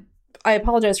 and I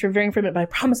apologize for veering from it, but I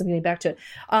promise I'm getting back to it.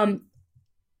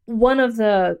 One of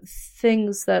the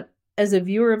things that, as a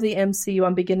viewer of the MCU,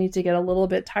 I'm beginning to get a little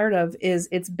bit tired of is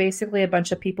it's basically a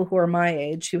bunch of people who are my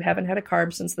age, who haven't had a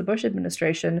carb since the Bush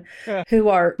administration, who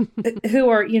are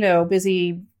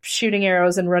busy shooting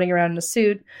arrows and running around in a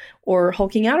suit or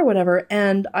hulking out or whatever.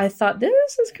 And I thought,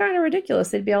 this is kind of ridiculous.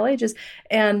 They'd be all ages.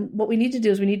 And what we need to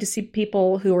do is we need to see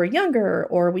people who are younger,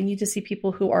 or we need to see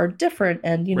people who are different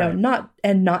and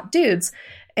not dudes.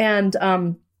 And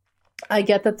I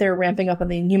get that they're ramping up on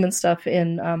the Inhuman stuff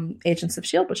in Agents of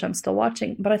S.H.I.E.L.D., which I'm still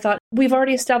watching. But I thought, we've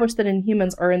already established that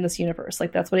Inhumans are in this universe.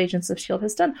 Like, that's what Agents of S.H.I.E.L.D.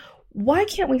 has done. Why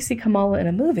can't we see Kamala in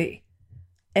a movie?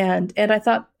 And I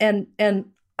thought, and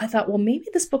I thought, well, maybe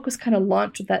this book was kind of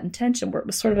launched with that intention, where it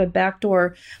was sort of a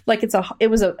backdoor, like it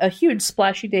was a huge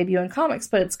splashy debut in comics,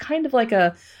 but it's kind of like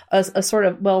a sort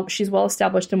of, well, she's well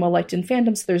established and well liked in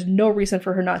fandom, so there's no reason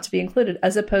for her not to be included,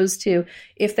 as opposed to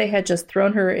if they had just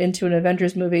thrown her into an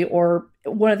Avengers movie or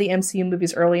one of the MCU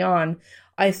movies early on.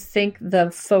 I think the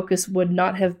focus would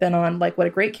not have been on like what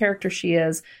a great character she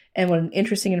is and what an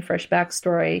interesting and fresh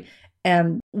backstory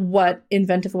and what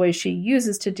inventive ways she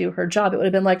uses to do her job. It would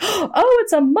have been like, oh,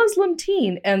 it's a Muslim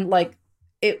teen. And like,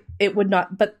 it would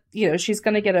not, but you know, she's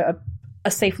going to get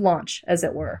a safe launch, as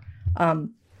it were.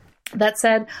 That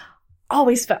said,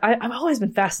 I've always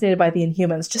been fascinated by the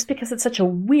Inhumans just because it's such a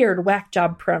weird whack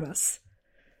job premise.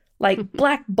 Like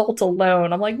Black Bolt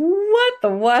alone. I'm like,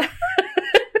 what?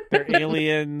 They're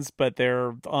aliens, but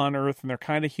they're on Earth, and they're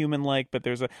kind of human-like. But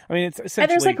it's essentially... And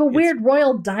there's like a weird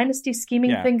royal dynasty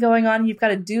scheming thing going on. You've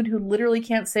got a dude who literally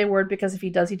can't say a word because if he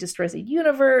does, he destroys a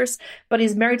universe. But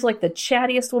he's married to like the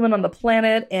chattiest woman on the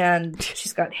planet, and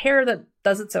she's got hair that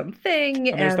does its own thing.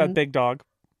 And there's that big dog.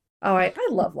 Oh, I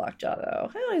love Lockjaw,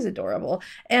 though. Oh, he's adorable.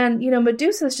 And, you know,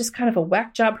 Medusa is just kind of a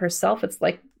whack job herself. It's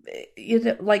like, you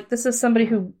know, like this is somebody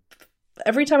who...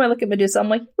 Every time I look at Medusa, I'm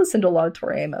like, you listen to a lot of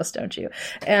Tori Amos, don't you?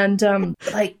 And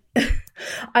like,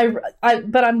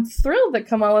 but I'm thrilled that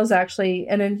Kamala's actually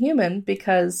an Inhuman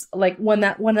because, like, when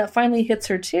that finally hits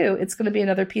her too, it's going to be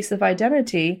another piece of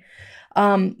identity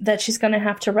that she's going to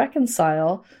have to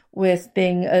reconcile with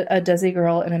being a Desi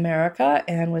girl in America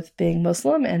and with being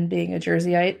Muslim and being a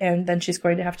Jerseyite, and then she's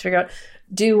going to have to figure out,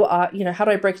 how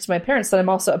do I break it to my parents that I'm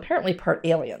also apparently part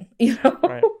alien, you know?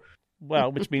 Right.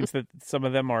 Well, which means that some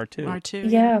of them are too.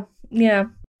 Yeah.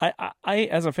 I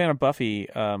as a fan of Buffy,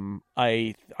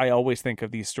 I always think of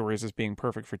these stories as being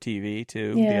perfect for TV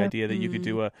too. Yeah. The idea that you could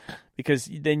do because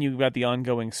then you've got the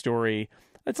ongoing story.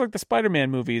 It's like the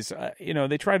Spider-Man movies.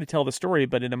 They try to tell the story,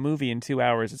 but in a movie in 2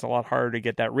 hours, it's a lot harder to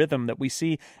get that rhythm that we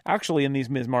see actually in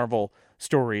these Ms. Marvel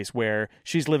stories, where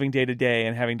she's living day to day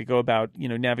and having to go about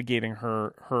navigating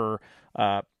her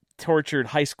tortured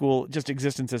high school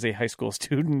existence as a high school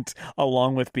student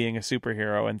along with being a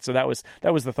superhero. And so that was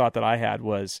the thought that I had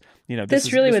was,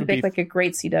 this really would make like a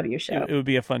great CW show. It would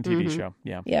be a fun TV show.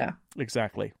 Yeah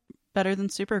exactly. Better than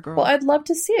Supergirl. Well, I'd love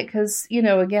to see it because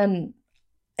again,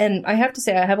 and I have to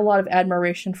say I have a lot of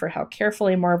admiration for how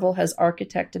carefully Marvel has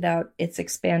architected out its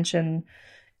expansion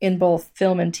in both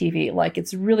film and TV. Like,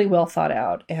 it's really well thought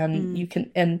out, and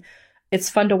and it's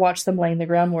fun to watch them laying the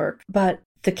groundwork, but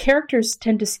the characters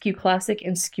tend to skew classic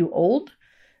and skew old.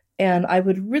 And I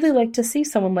would really like to see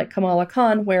someone like Kamala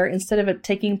Khan, where instead of it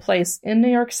taking place in New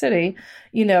York City,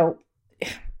 it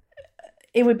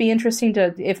would be interesting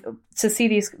to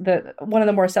see one of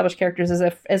the more established characters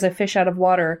as a fish out of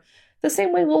water, the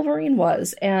same way Wolverine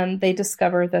was. And they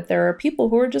discover that there are people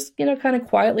who are just, kind of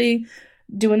quietly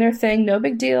doing their thing. No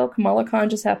big deal. Kamala Khan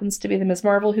just happens to be the Ms.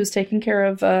 Marvel who's taking care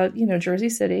of, Jersey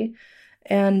City.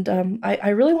 And I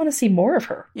really want to see more of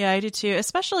her. Yeah, I do too.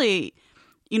 Especially,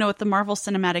 with the Marvel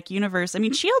Cinematic Universe. I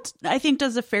mean, S.H.I.E.L.D., I think,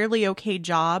 does a fairly okay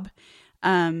job.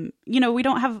 We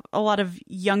don't have a lot of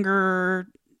younger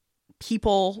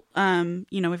people.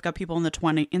 We've got people in their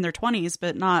 20s,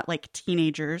 but not like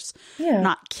teenagers,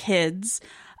 not kids.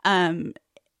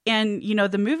 And,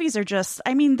 the movies are just,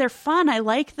 they're fun. I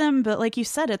like them. But like you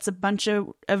said, it's a bunch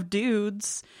of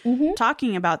dudes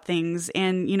talking about things.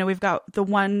 And, we've got the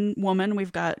one woman,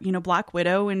 we've got, Black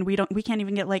Widow, and we can't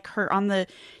even get like her on the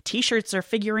T-shirts or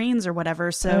figurines or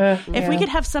whatever. So if we could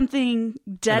have something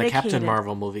dedicated. And the Captain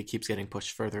Marvel movie keeps getting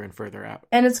pushed further and further out.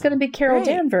 And it's going to be Carol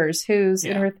Danvers, who's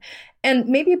in her. And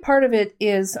maybe part of it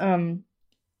is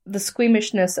the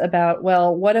squeamishness about,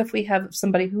 well, what if we have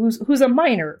somebody who's a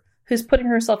minor, who's putting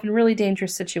herself in really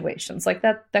dangerous situations. Like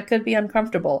that could be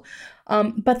uncomfortable.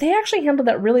 But they actually handled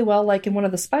that really well, like in one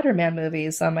of the Spider-Man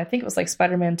movies. I think it was like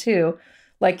Spider-Man 2,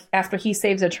 like after he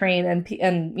saves a train and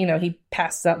he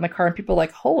passes out in the car and people are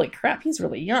like, holy crap, he's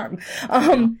really young.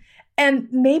 And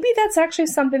maybe that's actually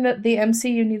something that the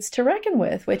MCU needs to reckon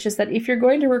with, which is that if you're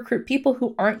going to recruit people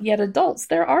who aren't yet adults,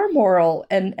 there are moral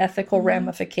and ethical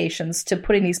ramifications to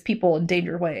putting these people in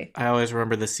danger way. I always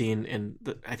remember the scene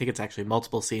I think it's actually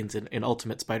multiple scenes in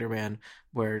Ultimate Spider-Man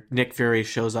where Nick Fury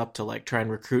shows up to like try and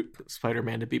recruit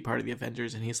Spider-Man to be part of the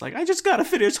Avengers. And he's like, I just got to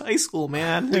finish high school,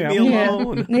 man. Leave me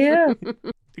alone. Yeah.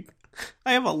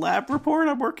 I have a lab report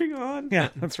I'm working on. Yeah,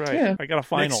 that's right. Yeah. I got a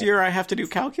final. Next year I have to do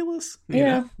calculus. You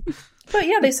know? But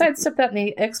yeah, they sidestepped that in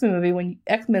the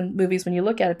X-Men movies when you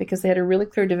look at it, because they had a really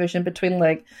clear division between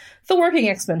like the working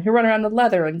X-Men who run around in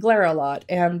leather and glare a lot,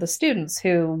 and the students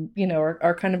who,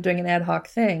 are kind of doing an ad hoc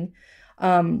thing.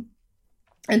 And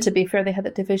to be fair, they had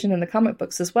that division in the comic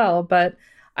books as well. But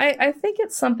I think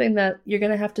it's something that you're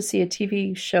going to have to see a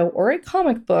TV show or a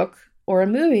comic book or a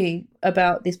movie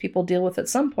about these people deal with at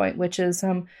some point, which is,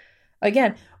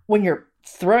 again, when you're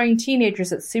throwing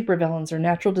teenagers at supervillains or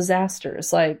natural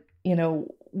disasters, like, you know,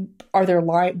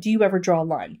 do you ever draw a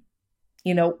line?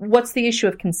 You know, what's the issue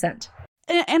of consent?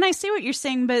 And I see what you're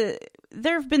saying, but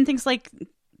there have been things like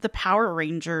the Power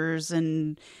Rangers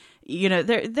and, you know,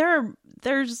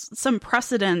 there's some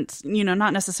precedent, you know,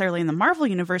 not necessarily in the Marvel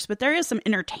universe, but there is some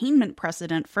entertainment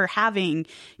precedent for having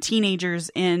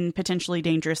teenagers in potentially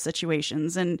dangerous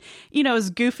situations. And, you know, as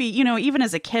goofy, you know, even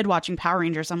as a kid watching Power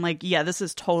Rangers, I'm like, yeah, this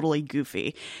is totally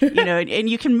goofy, you know, and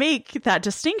you can make that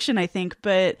distinction, I think,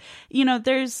 but, you know,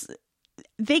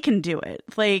 they can do it.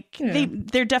 Like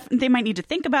they might need to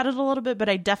think about it a little bit, but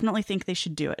I definitely think they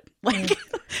should do it. Like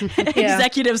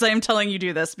executives, I am telling you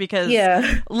do this because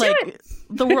like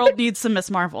the world needs some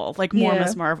Miss Marvel, like more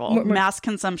Miss Marvel, mass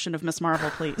consumption of Miss Marvel,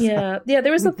 please. Yeah.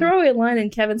 There was a throwaway line in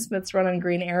Kevin Smith's run on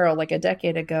Green Arrow like a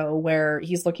decade ago where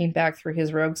he's looking back through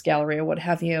his rogues gallery or what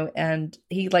have you, and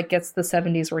he like gets the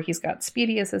 70s where he's got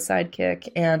Speedy as his sidekick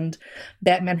and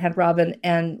Batman had Robin,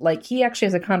 and like he actually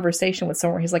has a conversation with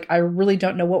someone where he's like, I really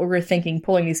don't know what we were thinking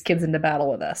pulling these kids into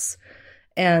battle with us.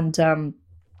 And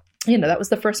you know, that was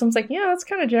the first one. I was like, yeah, that's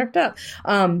kind of jacked up.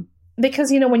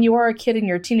 Because, you know, when you are a kid and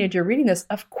you're a teenager reading this,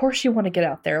 of course you want to get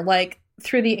out there. Like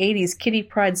through the 80s, Kitty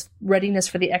Pryde's readiness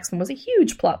for the X-Men was a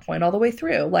huge plot point all the way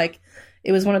through. Like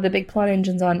it was one of the big plot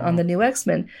engines on the new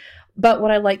X-Men. But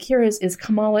what I like here is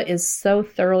Kamala is so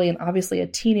thoroughly and obviously a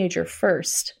teenager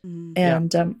first.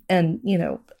 And you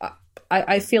know,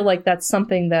 I feel like that's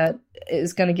something that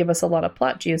is going to give us a lot of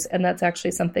plot juice. And that's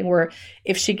actually something where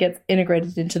if she gets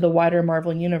integrated into the wider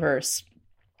Marvel universe,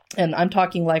 and I'm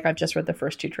talking like I've just read the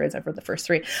first 2 trades, I've read the first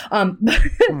 3. But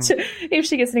if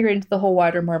she gets integrated into the whole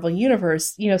wider Marvel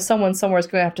universe, you know, someone somewhere is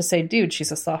going to have to say, dude,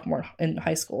 she's a sophomore in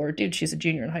high school, or dude, she's a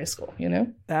junior in high school, you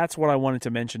know? That's what I wanted to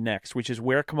mention next, which is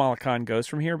where Kamala Khan goes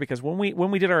from here. Because when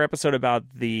we did our episode about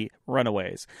the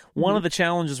Runaways, one of the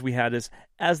challenges we had is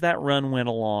as that run went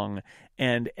along,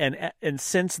 and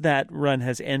since that run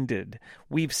has ended,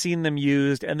 we've seen them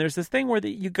used. And there's this thing where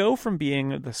you go from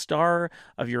being the star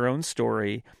of your own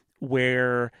story,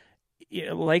 where,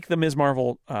 like the Ms.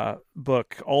 Marvel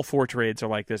book, all 4 trades are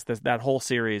like this that whole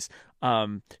series.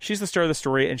 She's the star of the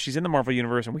story, and she's in the Marvel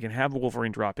universe, and we can have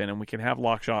Wolverine drop in, and we can have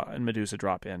Lockjaw and Medusa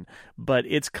drop in, but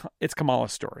it's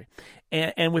Kamala's story.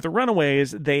 And with the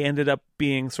Runaways, they ended up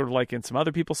being sort of like in some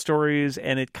other people's stories,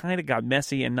 and it kind of got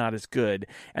messy and not as good.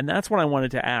 And that's what I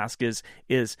wanted to ask is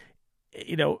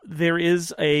you know, there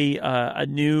is a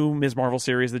new Ms. Marvel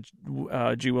series that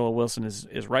G. Willow Wilson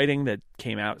is writing that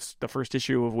came out, the first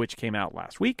issue of which came out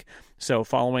last week. So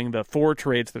following the 4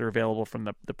 trades that are available from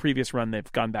the previous run, they've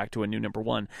gone back to a new number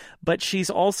 1. But she's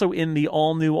also in the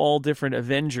all new, all different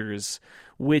Avengers,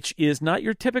 which is not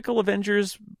your typical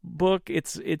Avengers book.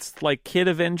 It's like Kid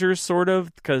Avengers sort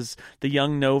of, because the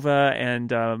young Nova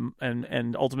and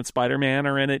Ultimate Spider-Man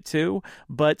are in it too.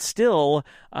 But still,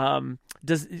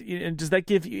 does that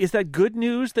is that good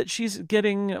news that she's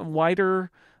getting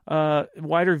wider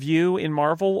view in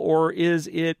Marvel, or is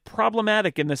it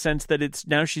problematic in the sense that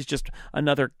now she's just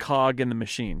another cog in the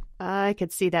machine? I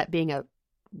could see that being a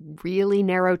really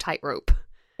narrow tightrope.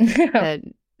 I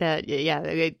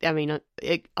mean,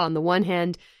 on the one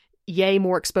hand, yay,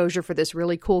 more exposure for this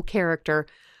really cool character.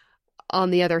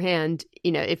 On the other hand,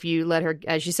 you know, if you let her,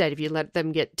 as you said, if you let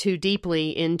them get too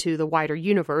deeply into the wider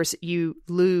universe, you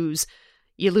lose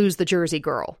the Jersey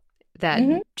girl that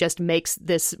just makes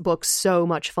this book so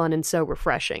much fun and so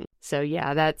refreshing. So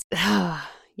yeah, that's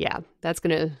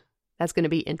gonna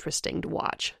be interesting to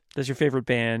watch. Does your favorite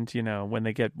band, you know, when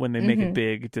they make it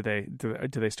big, do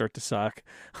they start to suck?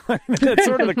 That's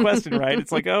sort of the question, right?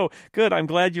 It's like, oh, good, I'm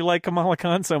glad you like Kamala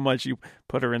Khan so much, you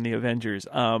put her in the Avengers.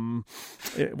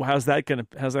 How's that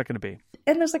gonna be?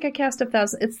 And there's like a cast of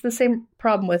thousands. It's the same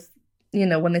problem with, you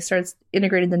know, when they started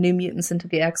integrating the New Mutants into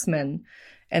the X-Men,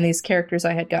 and these characters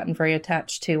I had gotten very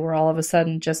attached to were all of a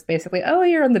sudden just basically, oh,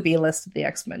 you're on the B list of the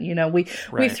X-Men. You know, we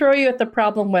throw you at the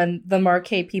problem when the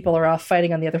Marquee people are off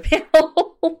fighting on the other panel.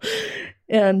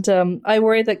 And I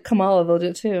worry that Kamala will do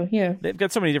it too. Yeah, they've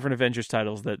got so many different Avengers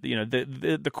titles that, you know,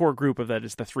 the core group of that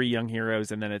is the 3 young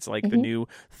heroes, and then it's like the new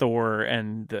Thor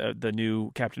and the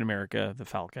new Captain America, the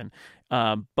Falcon.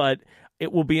 But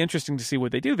it will be interesting to see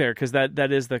what they do there, because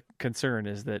that is the concern,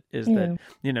 is that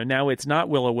now it's not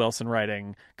Willow Wilson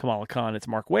writing Kamala Khan, it's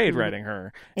Mark Waid writing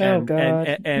her,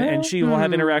 and she will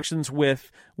have interactions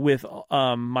with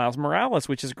Miles Morales,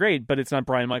 which is great, but it's not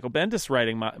Brian Michael Bendis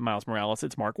writing Miles Morales,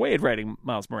 it's Mark Waid writing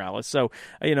Miles Morales. So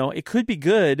it could be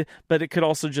good, but it could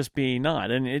also just be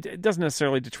not, and it doesn't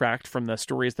necessarily detract from the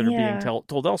stories that are being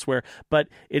told elsewhere. But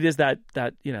it is that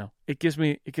it gives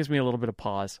me a little bit of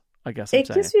pause, I guess. It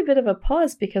gives me a bit of a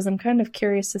pause, because I'm kind of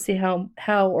curious to see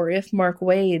how or if Mark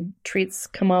Waid treats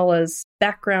Kamala's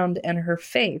background and her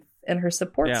faith and her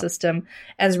support system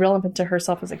as relevant to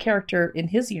herself as a character in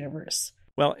his universe.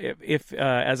 Well, if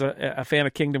as a fan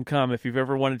of Kingdom Come, if you've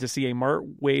ever wanted to see a Mark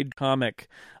Waid comic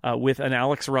with an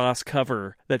Alex Ross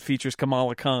cover that features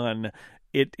Kamala Khan,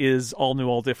 it is All New,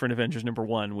 All Different Avengers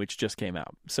 #1, which just came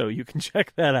out. So you can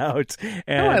check that out.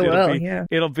 And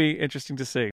it'll be interesting to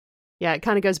see. Yeah, it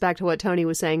kind of goes back to what Tony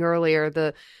was saying earlier,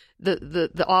 the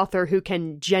author who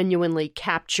can genuinely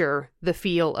capture the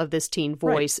feel of this teen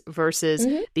voice versus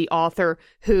the author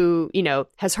who,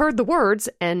 has heard the words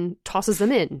and tosses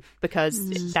them in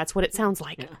because that's what it sounds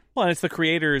like. Yeah. Well, and it's the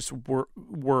creator's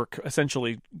work,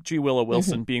 essentially. G. Willow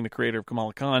Wilson being the creator of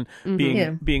Kamala Khan,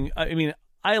 being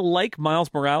I like Miles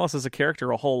Morales as a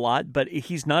character a whole lot, but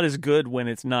he's not as good when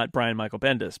it's not Brian Michael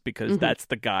Bendis, because that's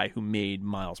the guy who made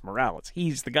Miles Morales.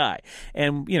 He's the guy.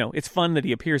 And, it's fun that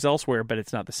he appears elsewhere, but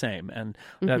it's not the same. And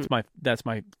that's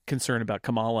my concern about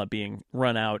Kamala being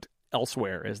run out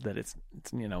elsewhere, is that it's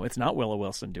not Willow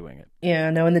Wilson doing it. Yeah,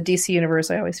 no, in the DC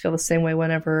universe, I always feel the same way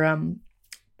whenever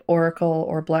Oracle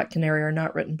or Black Canary are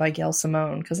not written by Gail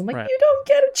Simone, because I'm like, you don't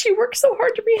get it. She worked so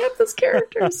hard to rehab those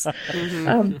characters.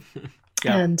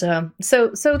 Yeah. And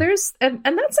so there's and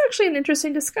that's actually an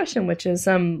interesting discussion, which is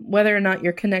whether or not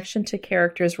your connection to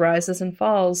characters rises and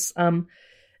falls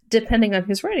depending on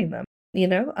who's writing them,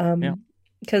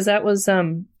 because that was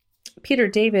Peter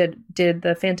David did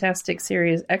the fantastic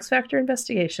series X Factor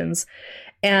Investigations,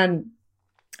 and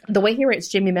the way he writes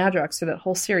Jamie Madrox through that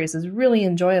whole series is really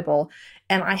enjoyable.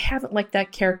 And I haven't liked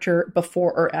that character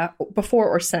before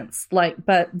or since,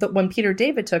 but when Peter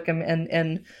David took him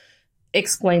and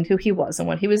explained who he was and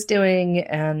what he was doing,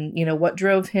 and what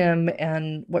drove him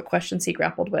and what questions he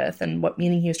grappled with and what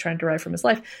meaning he was trying to derive from his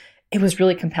life, it was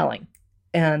really compelling.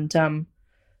 And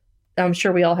I'm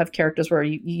sure we all have characters where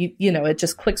you it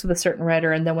just clicks with a certain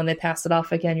writer, and then when they pass it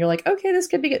off again, you're like, okay, this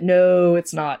could be good. No,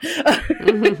 it's not.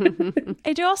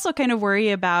 I do also kind of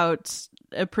worry about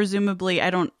presumably, I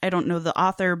don't know the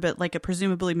author, but like a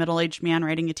presumably middle-aged man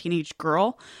writing a teenage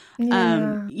girl.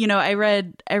 Yeah. I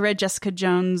read Jessica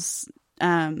Jones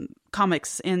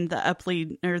comics in the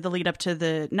lead up to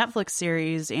the Netflix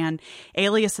series, and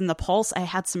Alias and The Pulse. I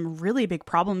had some really big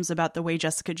problems about the way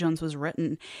Jessica Jones was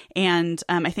written, and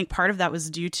I think part of that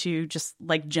was due to just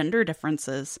like gender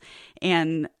differences.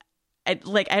 And I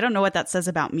don't know what that says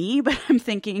about me, but I'm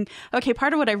thinking, okay,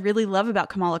 part of what I really love about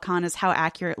Kamala Khan is how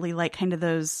accurately like kind of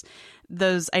those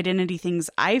identity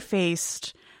things I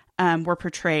faced were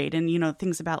portrayed, and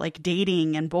things about like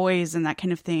dating and boys and that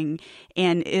kind of thing.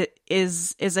 And it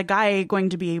is a guy going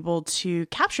to be able to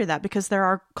capture that, because there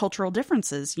are cultural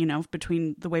differences,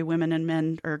 between the way women and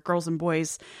men, or girls and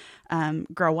boys,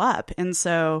 grow up. And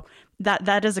so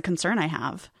that is a concern I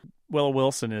have. Willow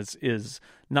Wilson is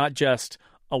not just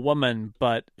a woman,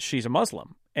 but she's a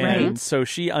Muslim. And so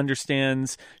she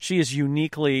understands, she is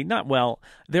uniquely,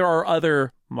 there are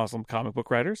other Muslim comic book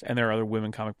writers, and there are other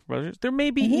women comic book writers. There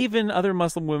may be even other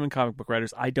Muslim women comic book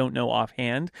writers. I don't know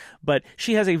offhand, but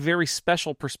she has a very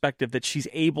special perspective that she's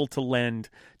able to lend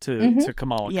to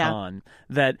Kamala Khan.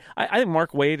 That I think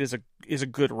Mark Waid is a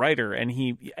good writer,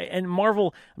 and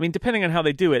Marvel, depending on how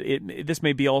they do it, this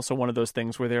may be also one of those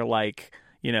things where they're like,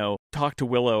 talk to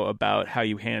Willow about how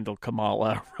you handle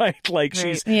Kamala, right? Like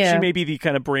she may be the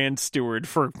kind of brand steward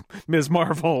for Ms.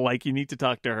 Marvel. Like, you need to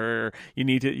talk to her. You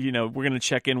need to, we're going to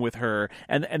check in with her.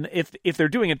 And if they're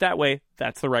doing it that way,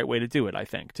 that's the right way to do it, I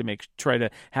think, to try to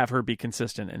have her be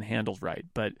consistent and handled right.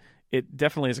 But it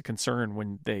definitely is a concern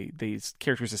when these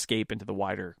characters escape into the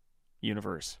wider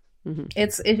universe.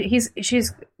 Mm-hmm.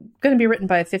 She's going to be written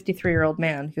by a 53-year-old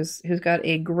man who's got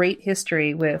a great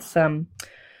history with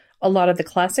a lot of the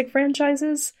classic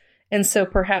franchises, and so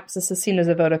perhaps this is seen as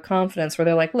a vote of confidence, where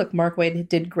they're like, look, Mark Waid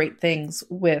did great things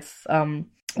with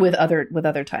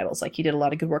other titles. Like, he did a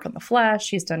lot of good work on The Flash.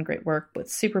 He's done great work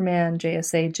with Superman,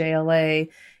 JSA, JLA.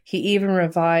 He even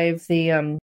revived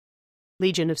the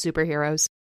Legion of Superheroes.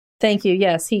 Thank you.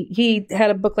 Yes, he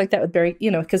had a book like that with Barry,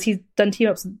 because he's done team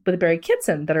ups with Barry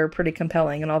Kitson that are pretty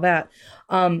compelling and all that.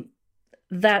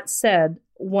 That said,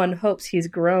 one hopes he's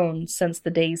grown since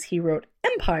the days he wrote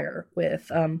Empire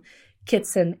with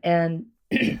Kitson and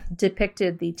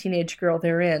depicted the teenage girl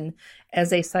therein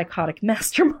as a psychotic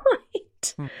mastermind.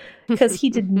 Because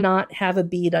he did not have a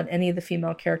bead on any of the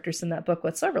female characters in that book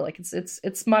whatsoever. Like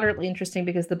it's moderately interesting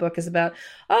because the book is about,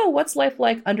 what's life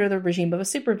like under the regime of a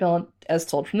supervillain as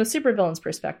told from the supervillain's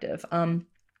perspective.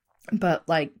 But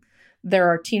like there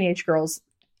are teenage girls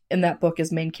in that book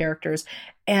as main characters.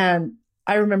 And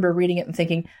I remember reading it and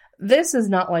thinking, this is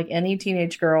not like any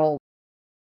teenage girl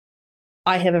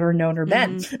I have ever known or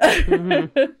been.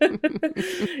 Mm-hmm.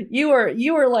 You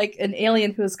are like an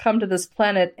alien who has come to this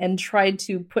planet and tried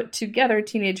to put together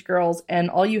teenage girls,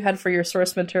 and all you had for your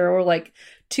source material were like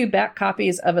 2 back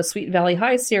copies of a Sweet Valley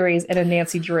High series and a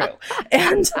Nancy Drew.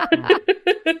 And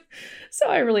so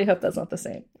I really hope that's not the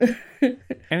same.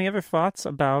 Any other thoughts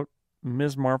about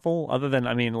Ms. Marvel, other than,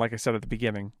 I mean, like I said at the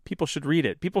beginning, people should read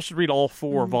it. People should read all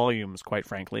 4 volumes, quite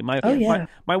frankly. My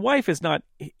wife is not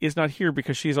here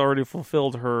because she's already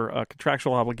fulfilled her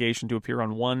contractual obligation to appear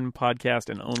on one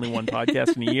podcast and only one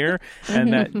podcast in a year.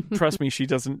 And that, trust me,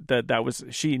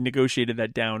 she negotiated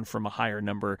that down from a higher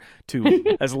number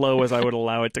to as low as I would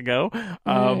allow it to go.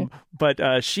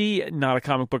 But she, not a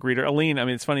comic book reader. Aline, I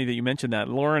mean, it's funny that you mentioned that.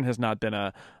 Lauren has not been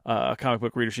a comic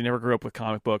book reader. She never grew up with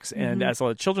comic books. And as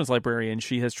a children's librarian,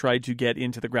 she has tried to get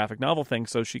into the graphic novel thing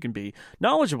so she can be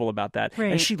knowledgeable about that.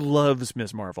 Right. And she loves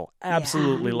Ms. Marvel.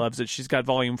 Absolutely loves it. She's got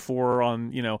volume 4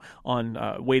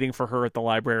 on waiting for her at the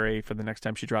library for the next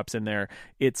time she drops in there.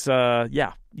 It's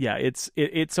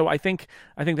it's so I think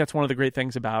that's one of the great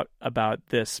things about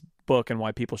this book and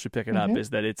why people should pick it up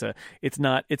is that it's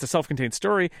a self-contained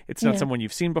story. It's not someone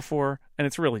you've seen before, and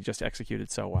it's really just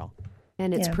executed so well.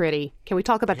 And it's pretty. Can we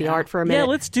talk about the art for a minute? Yeah,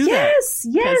 let's do that.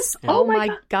 Yes. Oh my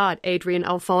God, Adrian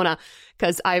Alphona.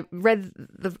 Because I read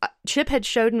Chip had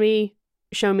shown me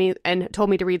and told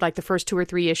me to read like the first 2 or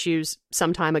 3 issues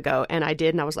some time ago, and I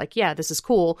did, and I was like, yeah, this is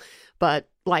cool, but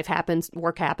life happened,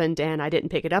 work happened, and I didn't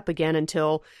pick it up again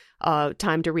until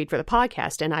time to read for the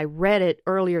podcast. And I read it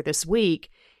earlier this week,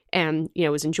 and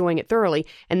was enjoying it thoroughly.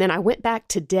 And then I went back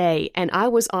today, and I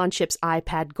was on Chip's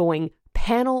iPad going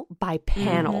panel by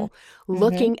panel,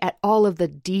 looking at all of the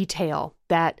detail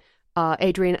that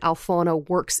Adrian Alphona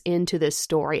works into this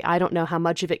story. I don't know how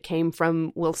much of it came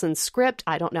from Wilson's script.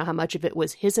 I don't know how much of it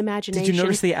was his imagination. Did you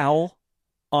notice the owl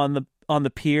on the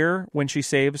pier when she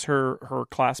saves her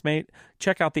classmate?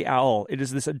 Check out the owl. It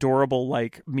is this adorable,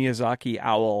 like, Miyazaki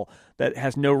owl that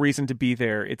has no reason to be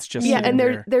there. It's just and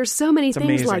there's so many things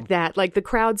amazing. like that, like the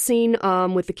crowd scene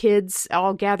with the kids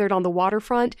all gathered on the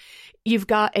waterfront. You've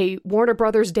got a Warner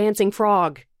Brothers dancing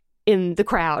frog in the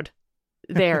crowd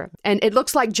there. And it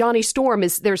looks like Johnny Storm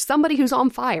there's somebody who's on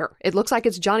fire. It looks like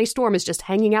it's Johnny Storm is just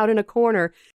hanging out in a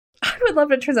corner. I would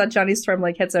love it turns out Johnny Storm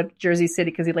like heads up Jersey City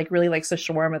because he like really likes the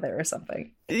shawarma there or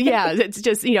something. Yeah, it's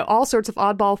just, all sorts of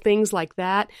oddball things like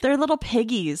that. They're little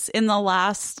piggies in the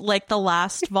last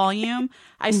volume.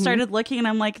 I started looking and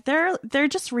I'm like, they're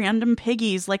just random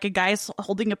piggies. Like a guy's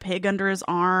holding a pig under his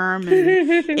arm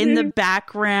and in the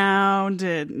background.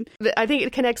 And I think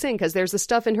it connects in because there's the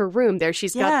stuff in her room there.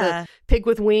 She's got the pig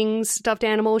with wings stuffed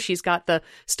animal. She's got the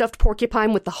stuffed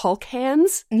porcupine with the Hulk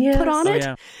hands put on it.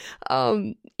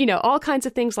 Yeah. All kinds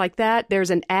of things like that.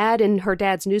 There's an ad in her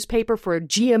dad's newspaper for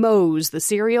GMOs, the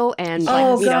cereal, and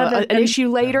an issue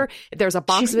later, there's a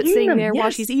box of it sitting there while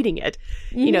she's eating it.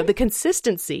 The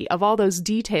consistency of all those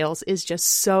details is just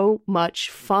so much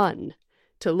fun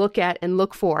to look at and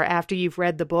look for after you've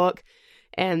read the book.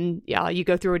 And you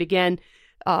go through it again.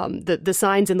 The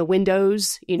signs in the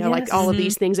windows, like all of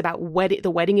these things about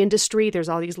the wedding industry. There's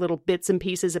all these little bits and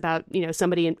pieces about,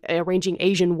 somebody arranging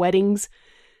Asian weddings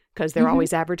because they're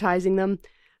always advertising them.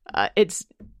 It's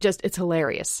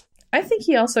hilarious. I think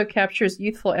he also captures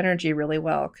youthful energy really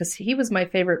well because he was my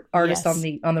favorite artist on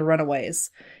the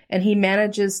Runaways, and he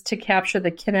manages to capture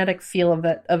the kinetic feel of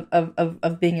that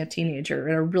of being a teenager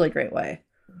in a really great way.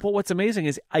 But what's amazing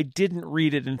is I didn't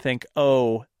read it and think,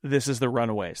 oh, this is the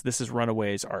Runaways. This is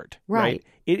Runaways art. Right?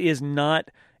 It is not.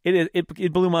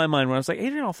 It blew my mind when I was like,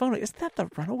 Adrian Alphona, isn't that the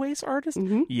Runaways artist?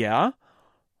 Yeah.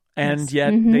 And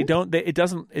yet it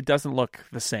doesn't look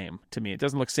the same to me. It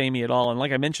doesn't look samey at all. And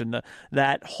like I mentioned,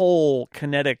 that whole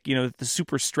kinetic, the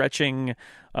super stretching,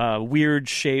 weird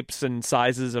shapes and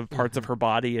sizes of parts of her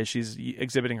body as she's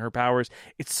exhibiting her powers.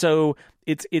 It's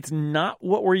not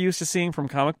what we're used to seeing from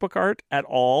comic book art at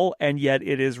all. And yet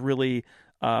it is really,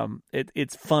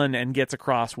 it's fun and gets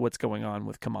across what's going on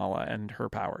with Kamala and her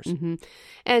powers.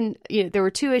 And there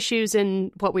were 2 issues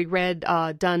in what we read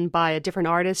done by a different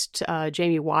artist,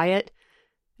 Jamie Wyatt,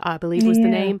 I believe was the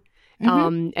name.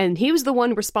 And he was the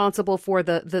one responsible for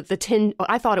the tin.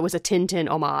 I thought it was a Tintin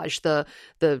homage, the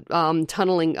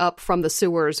tunneling up from the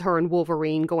sewers, her and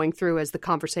Wolverine going through as the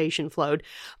conversation flowed.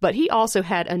 But he also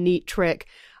had a neat trick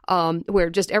where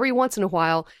just every once in a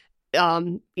while,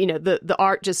 the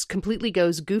art just completely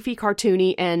goes goofy,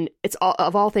 cartoony, and it's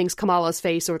of all things, Kamala's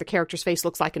face or the character's face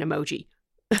looks like an emoji.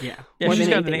 Yeah, she's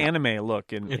got an anime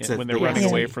look when they're running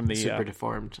away from the super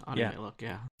deformed anime look.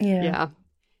 Yeah.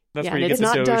 That's where and you it's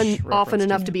get the not Doge done often reference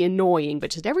enough to be annoying, but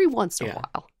just every once in a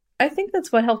while. I think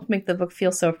that's what helped make the book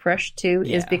feel so fresh too,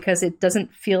 is because it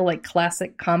doesn't feel like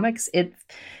classic comics.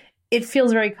 It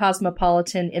feels very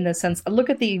cosmopolitan in the sense. Look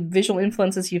at the visual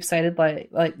influences you've cited, like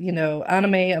anime,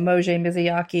 emoji,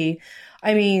 Mizuyaki.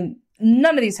 I mean,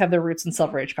 none of these have their roots in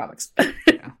Silver Age comics.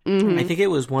 I think it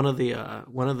was one of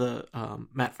the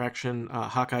Matt Fraction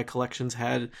Hawkeye collections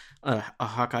had a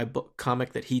Hawkeye book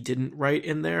comic that he didn't write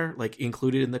in there, like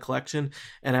included in the collection.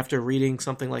 And after reading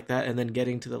something like that, and then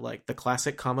getting to the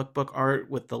classic comic book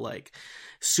art with the like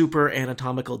super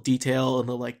anatomical detail and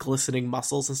the like glistening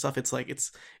muscles and stuff, it's like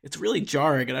it's really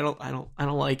jarring, and I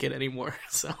don't like it anymore.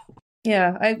 So.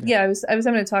 I was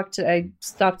having to talk to. I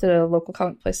stopped at a local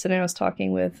comic place today. I was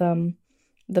talking with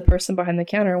the person behind the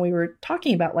counter, and we were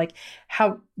talking about like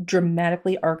how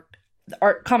dramatically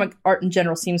comic art in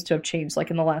general seems to have changed,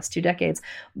 like in the last 2 decades.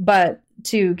 But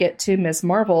to get to Ms.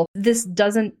 Marvel, this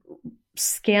doesn't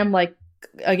scan like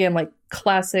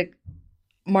classic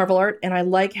Marvel art, and I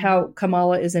like how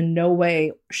Kamala is in no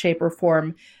way, shape, or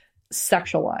form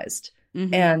sexualized.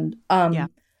 And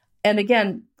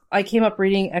again, I came up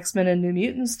reading X-Men and New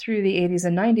Mutants through the 80s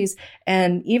and 90s.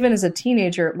 And even as a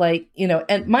teenager,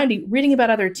 and mind you, reading about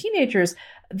other teenagers,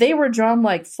 they were drawn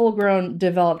like full-grown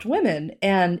developed women.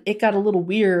 And it got a little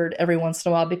weird every once in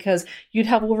a while because you'd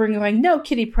have Wolverine going, "No,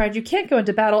 Kitty Pryde, you can't go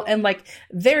into battle." And like,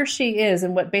 there she is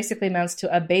in what basically amounts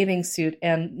to a bathing suit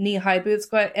and knee-high boots.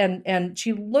 And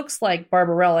she looks like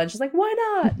Barbarella. And she's like, "Why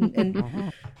not?"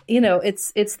 And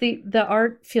it's the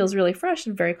art feels really fresh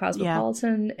and very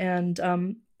cosmopolitan. Yeah.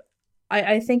 And,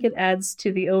 I think it adds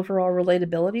to the overall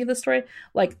relatability of the story.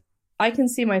 Like, I can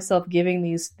see myself giving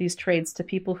these trades to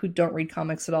people who don't read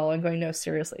comics at all and going, "No,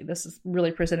 seriously, this is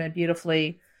really presented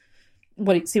beautifully.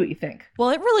 See what you think."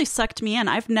 Well, it really sucked me in.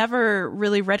 I've never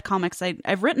really read comics.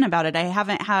 I've written about it. I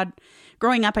haven't had...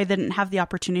 Growing up, I didn't have the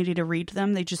opportunity to read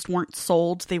them. They just weren't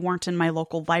sold. They weren't in my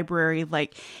local library.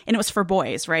 And it was for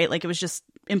boys, right? Like, it was just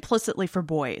implicitly for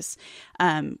boys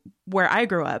where I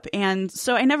grew up. And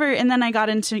so and then I got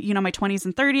into, my 20s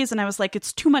and 30s, and I was like,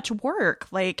 it's too much work.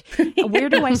 Like, where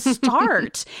do I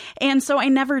start? And so I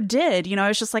never did. I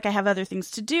was just like, I have other things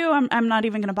to do. I'm not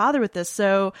even going to bother with this.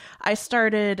 So I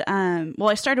started,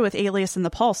 I started with Alias and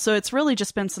the Pulse. So it's really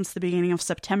just been since the beginning of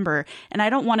September. And I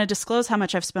don't want to disclose how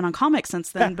much I've spent on comics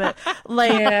since then, but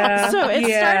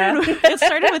it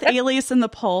started with Alias and the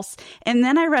Pulse, and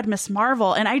then I read Ms.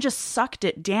 Marvel, and I just sucked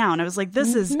it down. I was like,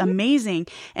 this is amazing.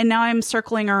 And now I'm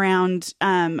circling around.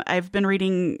 I've been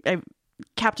reading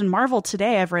Captain Marvel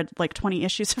today. I've read like 20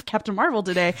 issues of Captain Marvel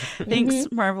today.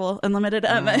 Thanks, Marvel Unlimited.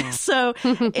 But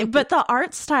the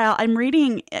art style I'm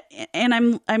reading,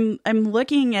 and I'm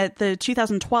looking at the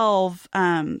 2012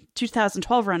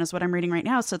 run is what I'm reading right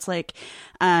now. So it's like,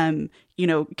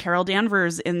 Carol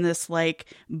Danvers in this like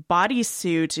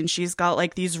bodysuit, and she's got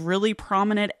like these really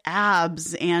prominent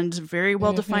abs and very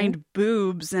well defined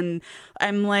boobs, and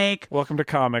I'm like, welcome to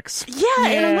comics. Yeah,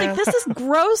 and I'm like, this is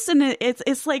gross, and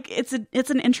it's like it's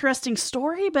an interesting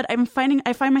story, but I find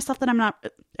myself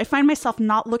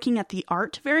not looking at the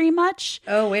art very much.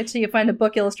 Oh, wait till you find a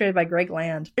book illustrated by Greg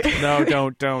Land.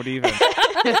 No, don't even.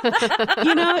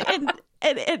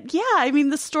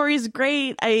 The story is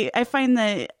great. I find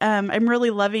that I'm really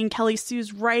loving Kelly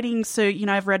Sue's writing. So,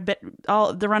 I've read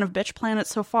the run of Bitch Planet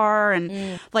so far,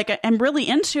 and I'm really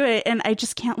into it, and I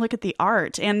just can't look at the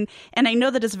art. And I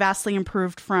know that it's vastly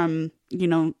improved from,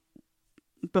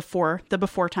 before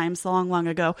times, long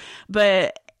ago,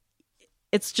 but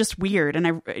it's just weird.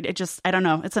 And I don't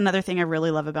know. It's another thing I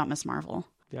really love about Ms. Marvel.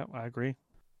 Yeah, I agree.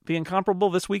 The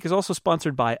Incomparable this week is also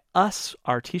sponsored by us.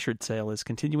 Our t-shirt sale is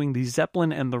continuing. The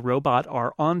Zeppelin and the Robot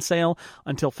are on sale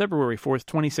until February 4th,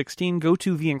 2016. Go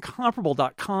to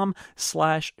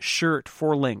theincomparable.com/shirt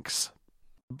for links.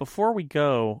 Before we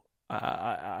go,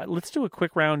 let's do a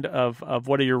quick round of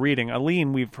what are you reading.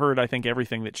 Aline, we've heard, I think,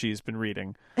 everything that she's been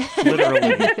reading. Literally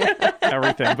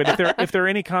everything. But if there are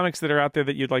any comics that are out there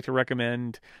that you'd like to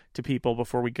recommend to people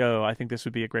before we go, I think this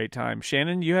would be a great time.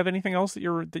 Shannon, you have anything else that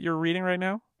you're reading right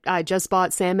now? I just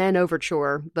bought Sandman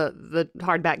Overture. The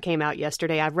hardback came out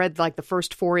yesterday. I've read like the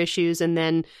first 4 issues, and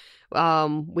then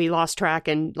we lost track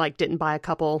and like didn't buy a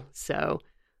couple. So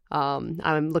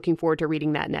I'm looking forward to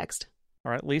reading that next.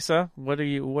 All right, Lisa, what are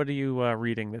you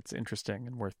reading that's interesting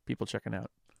and worth people checking out?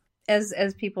 As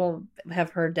people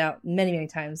have heard out many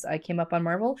times, I came up on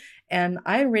Marvel, and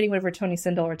I'm reading whatever Tony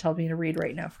Sindelar tells me to read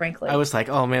right now, frankly. I was like,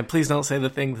 oh man, please don't say the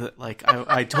thing that like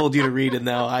I told you to read, and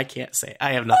now I can't say.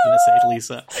 I have nothing to say,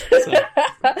 Lisa. So,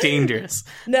 dangerous.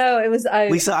 No, it was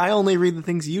Lisa, I only read the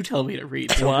things you tell me to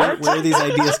read. So where are these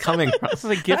ideas coming from? This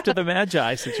is a gift of the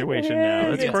Magi situation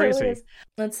now. That's crazy. Totally.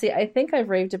 Let's see. I think I've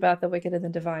raved about The Wicked and the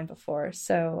Divine before,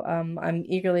 so I'm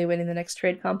eagerly awaiting the next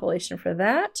trade compilation for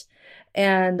that.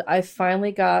 And I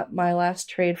finally got my last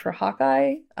trade for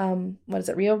Hawkeye. What is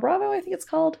it? Rio Bravo, I think it's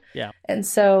called. Yeah. And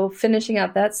so finishing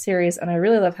out that series, and I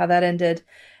really love how that ended.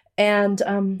 And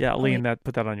Lean,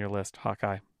 put that on your list.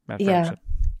 Hawkeye. Matt yeah. Fraction.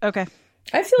 Okay.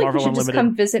 I feel like Marvel you should Unlimited. just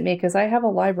come visit me because I have a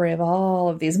library of all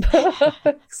of these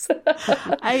books.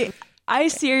 I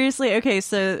seriously, okay,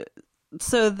 so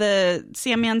the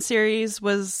Sandman series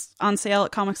was on sale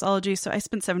at Comixology, so I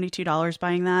spent $72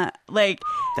 buying that. Like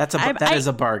that is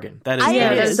a bargain. That is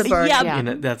that is a bargain. Yeah, yeah. You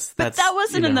know, that's but that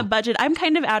wasn't in the budget. I'm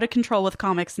kind of out of control with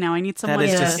comics now. I need someone That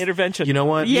is to just intervention. You know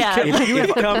what? Yeah. You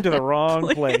have come to the wrong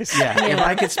place. Yeah, if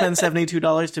I could spend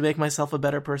 $72 to make myself a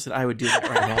better person, I would do that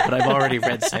right now. But I've already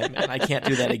read Sandman. I can't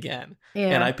do that again. Yeah.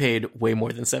 And I paid way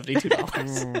more than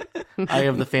 $72. I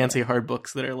have the fancy hard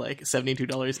books that are like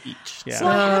 $72 each. Yeah. So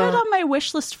I had it on my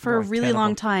wish list for a Like really 10 of long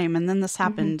them. time, and then this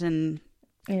happened, and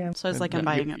Yeah. so I was like, I'm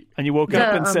buying it. And you woke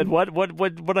up and said,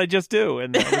 "What I just do?"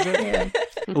 And that was it.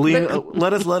 Yeah. Lean,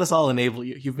 let us all enable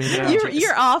you. You've made it.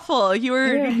 You're awful. You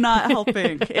were not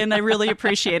helping, and I really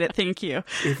appreciate it. Thank you.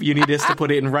 If you need us to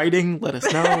put it in writing, let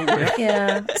us know.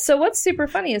 Yeah. So what's super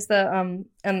funny is and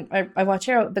I watch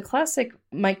out, the classic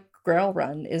Mike Grell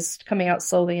run is coming out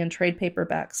slowly in trade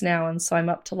paperbacks now, and so I'm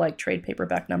up to like trade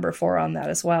paperback number 4 on that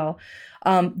as well.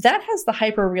 That has the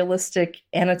hyper realistic,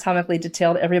 anatomically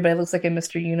detailed, everybody looks like a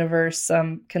Mr. Universe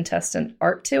contestant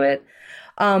art to it,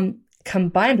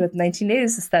 combined with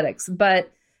 1980s aesthetics.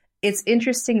 But it's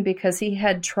interesting because he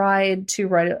had tried to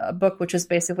write a book which is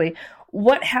basically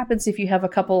what happens if you have a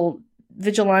couple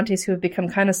vigilantes who have become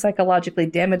kind of psychologically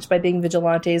damaged by being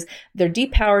vigilantes. They're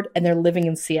depowered and they're living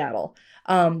in Seattle.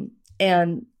 And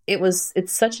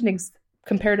it's such an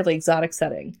comparatively exotic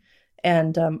setting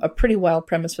and a pretty wild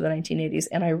premise for the 1980s.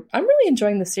 And I'm really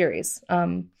enjoying the series.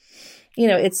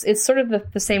 It's sort of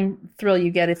the same thrill you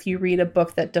get if you read a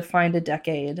book that defined a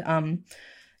decade.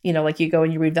 Like you go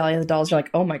and you read Valley of the Dolls, you're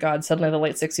like, oh my God, suddenly the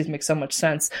late 60s makes so much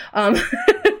sense. And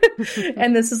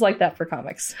this is like that for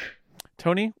comics.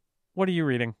 Tony, what are you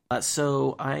reading?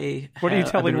 What are you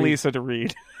telling Lisa to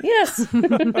read? Yes.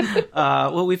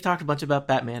 Well, we've talked a bunch about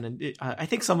Batman, and I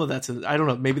think some of that's I don't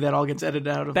know. Maybe that all gets edited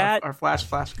out of our flash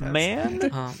cuts. Man.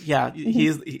 Yeah,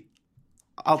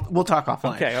 we'll talk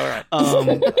offline. Okay, all right.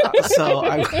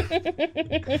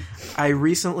 I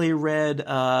recently read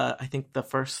I think the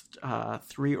first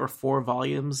 3 or 4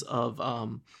 volumes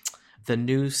of the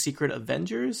new Secret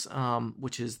Avengers,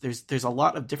 which is there's a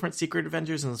lot of different Secret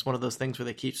Avengers, and it's one of those things where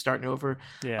they keep starting over.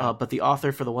 Yeah. But the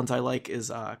author for the ones I like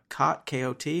is Kot,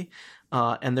 K-O-T,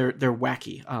 and they're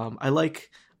wacky. I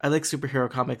like superhero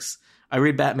comics. I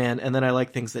read Batman, and then I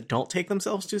like things that don't take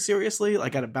themselves too seriously. I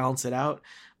got to balance it out.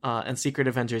 And Secret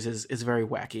Avengers is very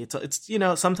wacky.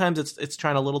 It's sometimes it's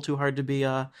trying a little too hard to be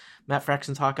Matt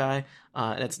Fraction's Hawkeye,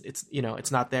 and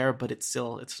it's not there, but it's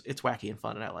still it's wacky and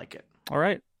fun, and I like it. All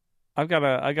right. I got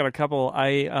a couple.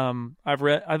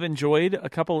 I've enjoyed a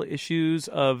couple issues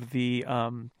of the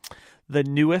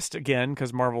newest, again,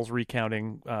 because Marvel's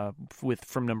recounting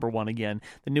from number 1 again,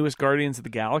 the newest Guardians of the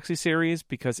Galaxy series,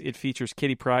 because it features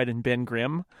Kitty Pryde and Ben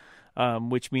Grimm,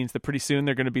 which means that pretty soon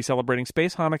they're going to be celebrating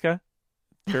Space Hanukkah.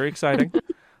 Very exciting.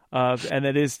 And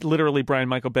it is literally Brian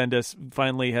Michael Bendis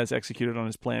finally has executed on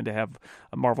his plan to have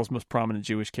Marvel's most prominent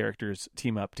Jewish characters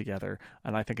team up together.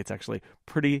 And I think it's actually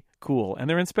pretty cool. And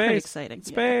they're in space. Pretty exciting.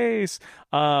 Space.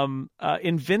 Yeah.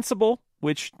 Invincible,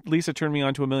 which Lisa turned me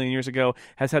on to a million years ago,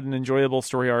 has had an enjoyable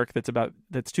story arc that's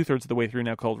 2/3 of the way through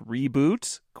now, called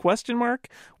Reboot ?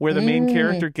 Where the main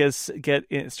character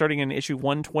starting in issue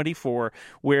 124,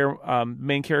 where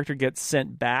main character gets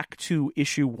sent back to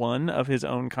issue 1 of his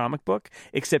own comic book,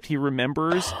 except he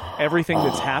remembers everything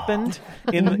that's happened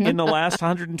in the last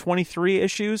 123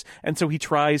 issues, and so he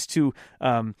tries to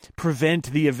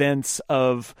prevent the events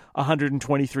of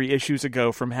 123 issues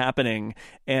ago from happening,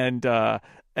 and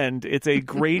And it's a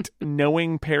great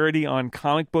knowing parody on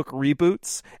comic book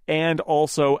reboots, and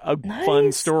also a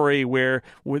fun story where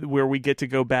we get to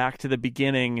go back to the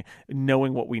beginning,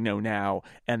 knowing what we know now.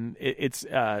 And it's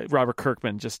Robert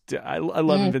Kirkman. I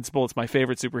love Invincible. It's my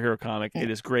favorite superhero comic. It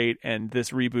is great, and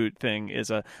this reboot thing is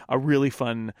a really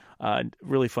fun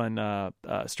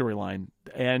storyline.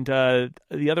 And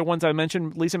the other ones I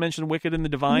mentioned, Lisa mentioned Wicked and the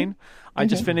Divine. I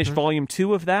just finished volume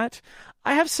 2 of that.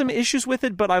 I have some issues with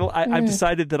it, but I've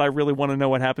decided that I really want to know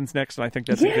what happens next, and I think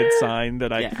that's a good sign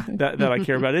that I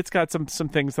care about it. It's got some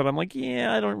things that I'm like,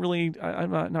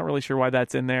 I'm not really sure why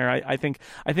that's in there. I think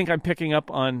I'm picking up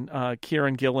on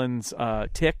Kieran Gillen's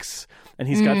ticks, and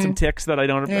he's got some ticks that I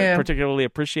don't particularly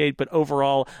appreciate. But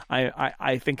overall,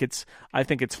 I think it's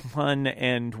fun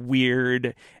and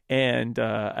weird, and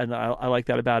I like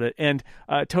that about it. And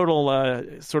total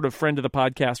sort of friend of the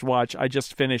podcast watch, I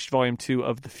just finished volume 2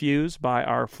 of The Fuse by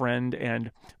our friend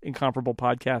and incomparable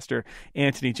podcaster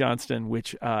Anthony Johnston,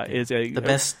 which is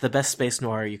the best space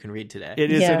noir you can read today.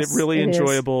 It is a really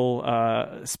enjoyable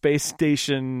space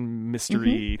station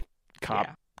mystery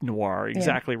cop noir.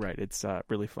 Exactly right. It's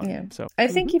really fun. Yeah. So I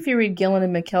think if you read Gillen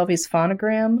and McKelvey's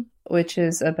Phonogram, which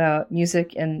is about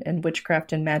music and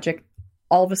witchcraft and magic,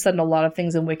 all of a sudden a lot of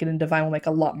things in Wicked and Divine will make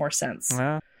a lot more sense.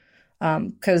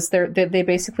 Because they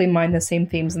basically mine the same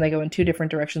themes, and they go in 2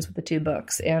 different directions with the 2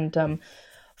 books. And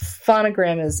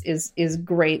Phonogram is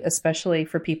great, especially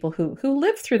for people who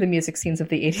lived through the music scenes of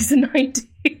the 80s and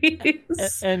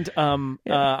 90s. And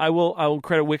I will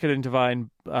credit Wicked and Divine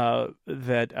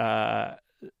that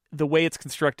the way it's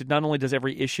constructed, not only does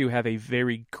every issue have a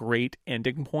very great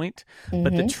ending point,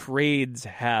 but the trades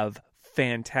have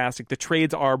fantastic. The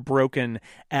trades are broken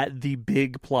at the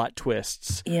big plot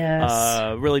twists. Yes.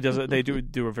 Really does. They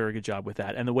do a very good job with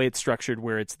that. And the way it's structured,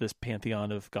 where it's this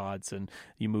pantheon of gods and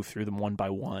you move through them one by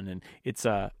one, and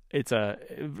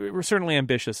we're certainly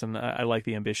ambitious, and I like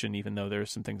the ambition, even though there's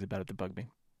some things about it that bug me.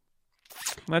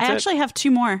 That's I actually have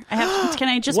 2 more. Can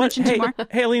I just mention 2 more?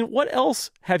 Hey, Aline, what else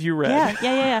have you read?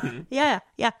 Yeah.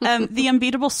 The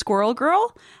Unbeatable Squirrel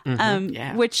Girl,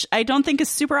 which I don't think is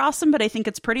super awesome, but I think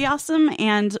it's pretty awesome.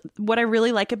 And what I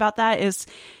really like about that is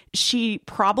she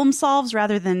problem solves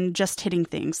rather than just hitting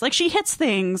things. Like, she hits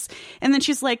things and then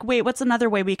she's like, wait, what's another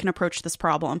way we can approach this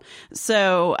problem?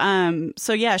 So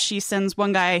she sends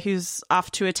one guy who's off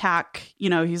to attack,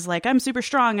 he's like, I'm super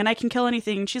strong and I can kill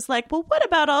anything. And she's like, well, what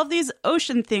about all these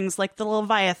ocean things like the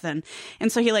Leviathan?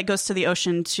 And so he goes to the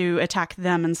ocean to attack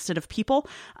them instead of people.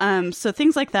 So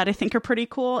things like that I think are pretty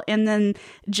cool. And then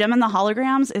Gem and the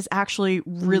Holograms is actually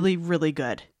really, really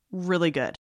good. Really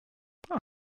good.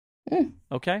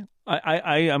 Okay.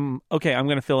 I am okay. I'm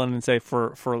going to fill in and say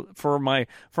for my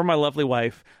lovely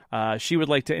wife, she would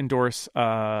like to endorse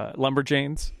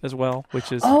Lumberjanes as well,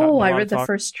 which is I read the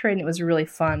first trade and it was really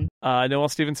fun. Noelle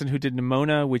Stevenson, who did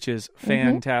Nimona, which is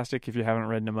fantastic. If you haven't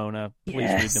read Nimona, please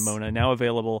read Nimona. Now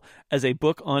available as a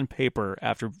book on paper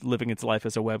after living its life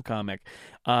as a webcomic.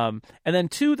 And then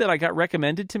 2 that I got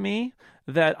recommended to me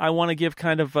that I want to give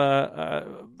kind of a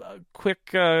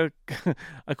quick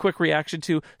reaction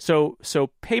to. So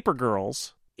Paper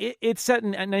Girls. It's set in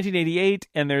 1988,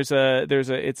 and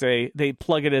they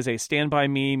plug it as a Stand By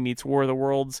Me meets War of the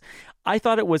Worlds. I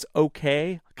thought it was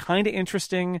okay, kind of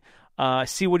interesting.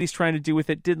 See what he's trying to do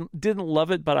with it. Didn't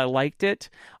love it, but I liked it.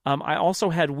 I also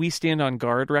had We Stand on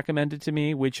Guard recommended to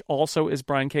me, which also is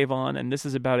Brian K. Vaughan, and this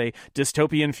is about a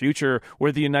dystopian future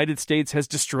where the United States has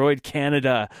destroyed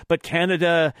Canada, but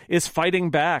Canada is fighting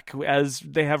back as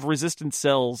they have resistance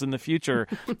cells in the future.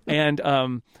 And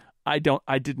I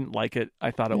didn't like it.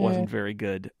 I thought it wasn't very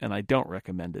good, and I don't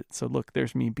recommend it. So look,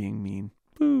 there's me being mean.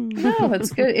 No,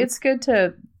 it's good. It's good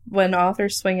to, when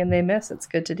authors swing and they miss, it's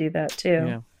good to do that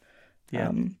too.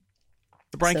 Yeah.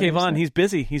 Brian K. Vaughan, he's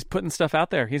busy. He's putting stuff out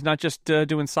there. He's not just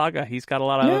doing Saga. He's got a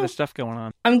lot of other stuff going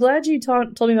on. I'm glad you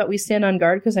told me about We Stand on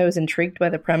Guard, because I was intrigued by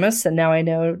the premise, and now I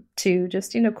know to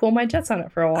just, cool my jets on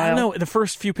it for a while. I know. The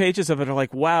first few pages of it are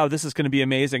like, wow, this is going to be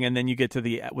amazing. And then you get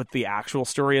to what the actual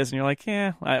story is, and you're like,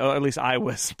 or at least I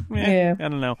was. I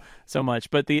don't know so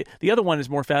much. But the other one is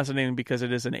more fascinating because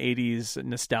it is an 80s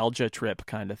nostalgia trip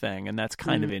kind of thing, and that's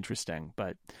kind of interesting.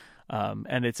 But...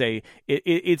 and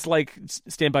it's like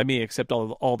Stand By Me, except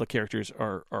all the characters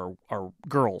are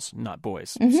girls, not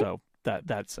boys. So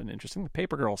that's an interesting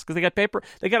Paper Girls, because they got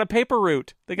a paper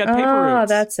root. They got paper roots.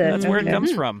 That's it. That's where it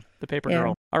comes from. The Paper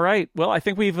Girl. All right. Well, I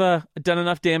think we've done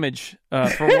enough damage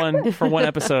for one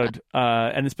episode,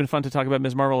 and it's been fun to talk about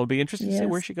Ms. Marvel. It'll be interesting to see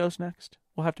where she goes next.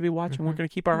 We'll have to be watching. We're going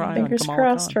to keep our eye on Kamala Khan. Fingers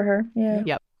crossed for her. Yeah.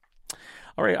 Yep.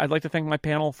 All right, I'd like to thank my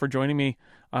panel for joining me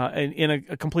in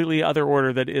a completely other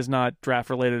order that is not draft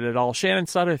related at all. Shannon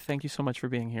Sutter, thank you so much for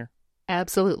being here.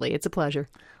 Absolutely. It's a pleasure.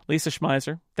 Lisa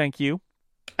Schmeiser, thank you.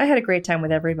 I had a great time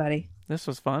with everybody. This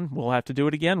was fun. We'll have to do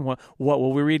it again. What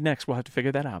will we read next? We'll have to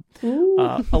figure that out.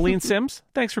 Ooh. Aline Sims,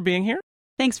 thanks for being here.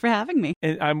 Thanks for having me.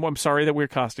 And I'm sorry that we're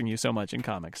costing you so much in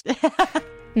comics.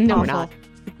 No, we're not.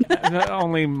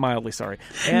 Only mildly sorry.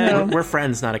 And we're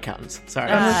friends, not accountants. Sorry.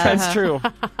 That's true.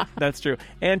 That's true.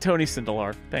 And Tony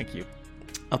Sindelar, thank you.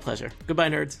 A pleasure. Goodbye,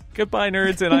 nerds. Goodbye,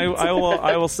 nerds. And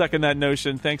I will second that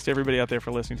notion. Thanks to everybody out there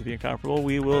for listening to The Incomparable.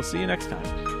 We will see you next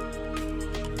time.